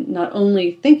thoughts and not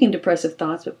only thinking depressive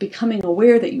thoughts, but becoming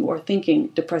aware that you are thinking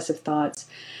depressive thoughts,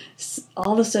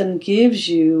 all of a sudden gives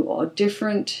you a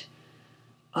different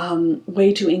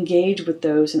way to engage with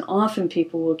those. And often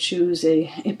people will choose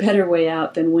a better way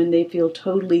out than when they feel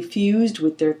totally fused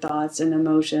with their thoughts and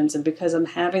emotions. And because I'm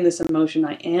having this emotion,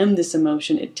 I am this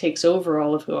emotion, it takes over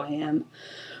all of who I am,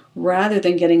 rather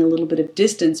than getting a little bit of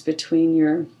distance between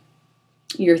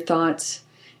your thoughts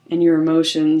and your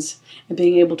emotions and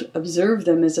being able to observe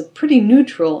them as a pretty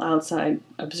neutral outside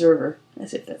observer,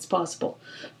 as if that's possible.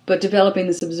 But developing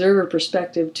this observer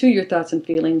perspective to your thoughts and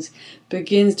feelings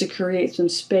begins to create some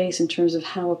space in terms of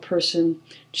how a person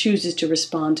chooses to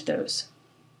respond to those.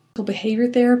 Behavior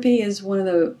therapy is one of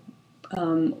the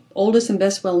oldest and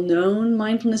best well-known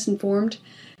mindfulness-informed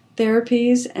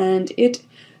therapies, and it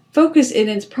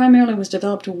primarily was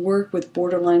developed to work with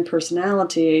borderline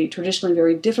personality, a traditionally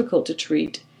very difficult to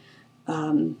treat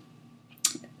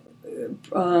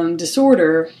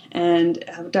disorder, and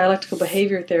dialectical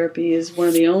behavior therapy is one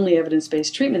of the only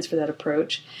evidence-based treatments for that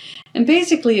approach. And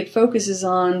basically it focuses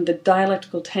on the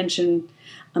dialectical tension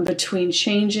between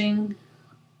changing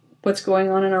what's going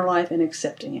on in our life and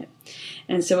accepting it.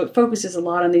 And so it focuses a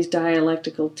lot on these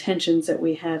dialectical tensions that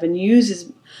we have and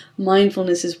uses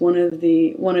mindfulness as one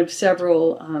of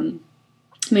several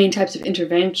main types of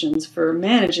interventions for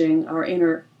managing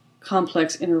our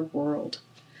complex inner world.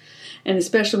 And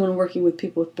especially when working with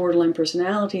people with borderline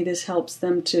personality, this helps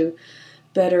them to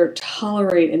better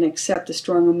tolerate and accept the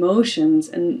strong emotions,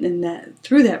 and that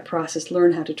through that process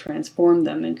learn how to transform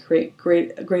them and create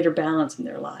greater balance in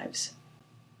their lives.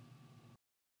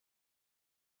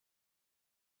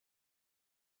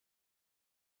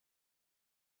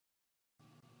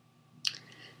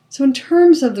 So in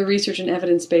terms of the research and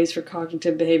evidence base for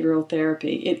cognitive behavioral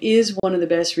therapy, it is one of the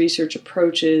best research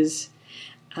approaches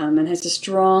and has a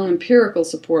strong empirical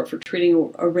support for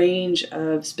treating a range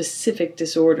of specific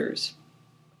disorders.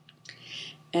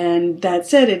 And that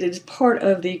said, it is part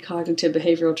of the cognitive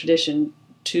behavioral tradition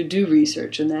to do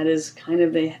research, and that is kind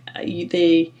of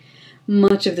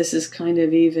much of this is kind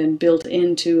of even built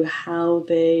into how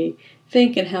they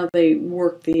think and how they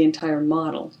work the entire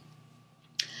model.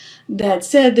 That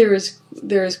said, there's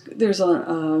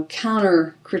a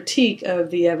counter critique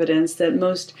of the evidence that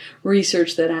most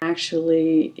research that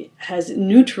actually has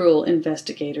neutral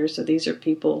investigators, so these are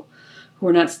people who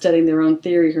are not studying their own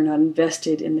theory, who are not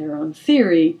invested in their own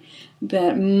theory,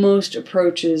 that most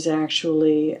approaches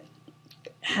actually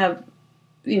have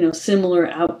similar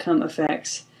outcome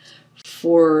effects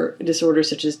for disorders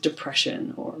such as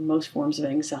depression or most forms of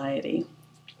anxiety,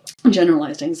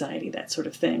 generalized anxiety, that sort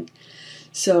of thing.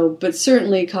 But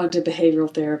certainly cognitive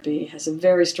behavioral therapy has a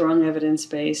very strong evidence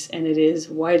base, and it is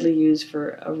widely used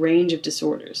for a range of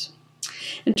disorders.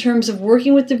 In terms of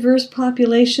working with diverse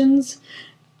populations,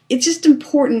 it's just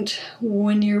important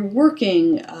when you're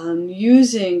working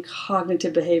using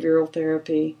cognitive behavioral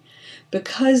therapy,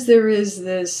 because there is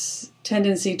this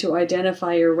tendency to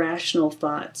identify irrational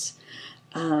thoughts.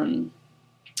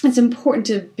 It's important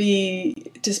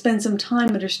to spend some time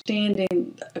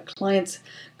understanding a client's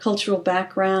cultural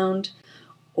background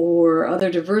or other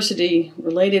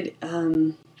diversity-related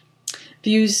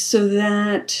views, so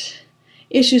that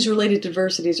issues related to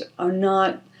diversities are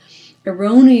not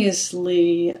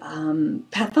erroneously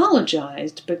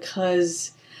pathologized,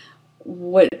 because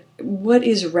what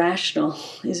is rational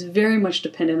is very much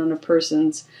dependent on a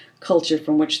person's culture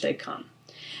from which they come.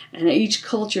 And each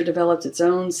culture develops its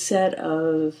own set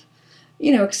of,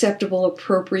 acceptable,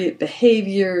 appropriate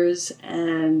behaviors,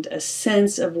 and a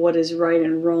sense of what is right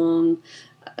and wrong,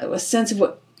 a sense of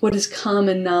what is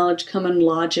common knowledge, common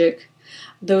logic.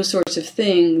 Those sorts of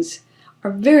things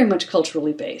are very much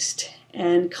culturally based.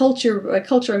 And by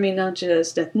culture I mean not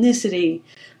just ethnicity,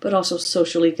 but also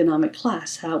social economic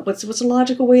class. What's a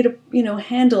logical way to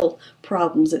handle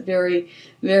problems at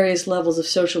various levels of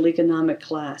social economic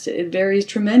class? It varies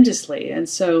tremendously, and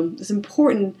so it's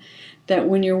important that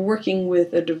when you're working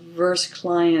with a diverse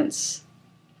clients,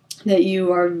 that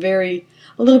you are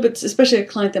a little bit, especially a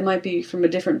client that might be from a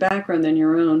different background than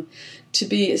your own, to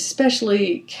be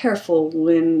especially careful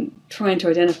when trying to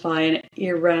identify an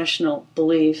irrational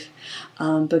belief,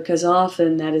 because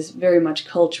often that is very much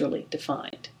culturally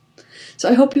defined. So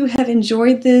I hope you have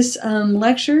enjoyed this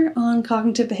lecture on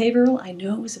cognitive behavioral. I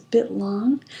know it was a bit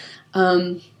long,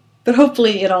 but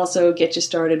hopefully it also gets you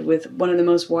started with one of the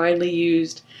most widely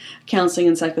used counseling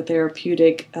and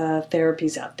psychotherapeutic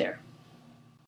therapies out there.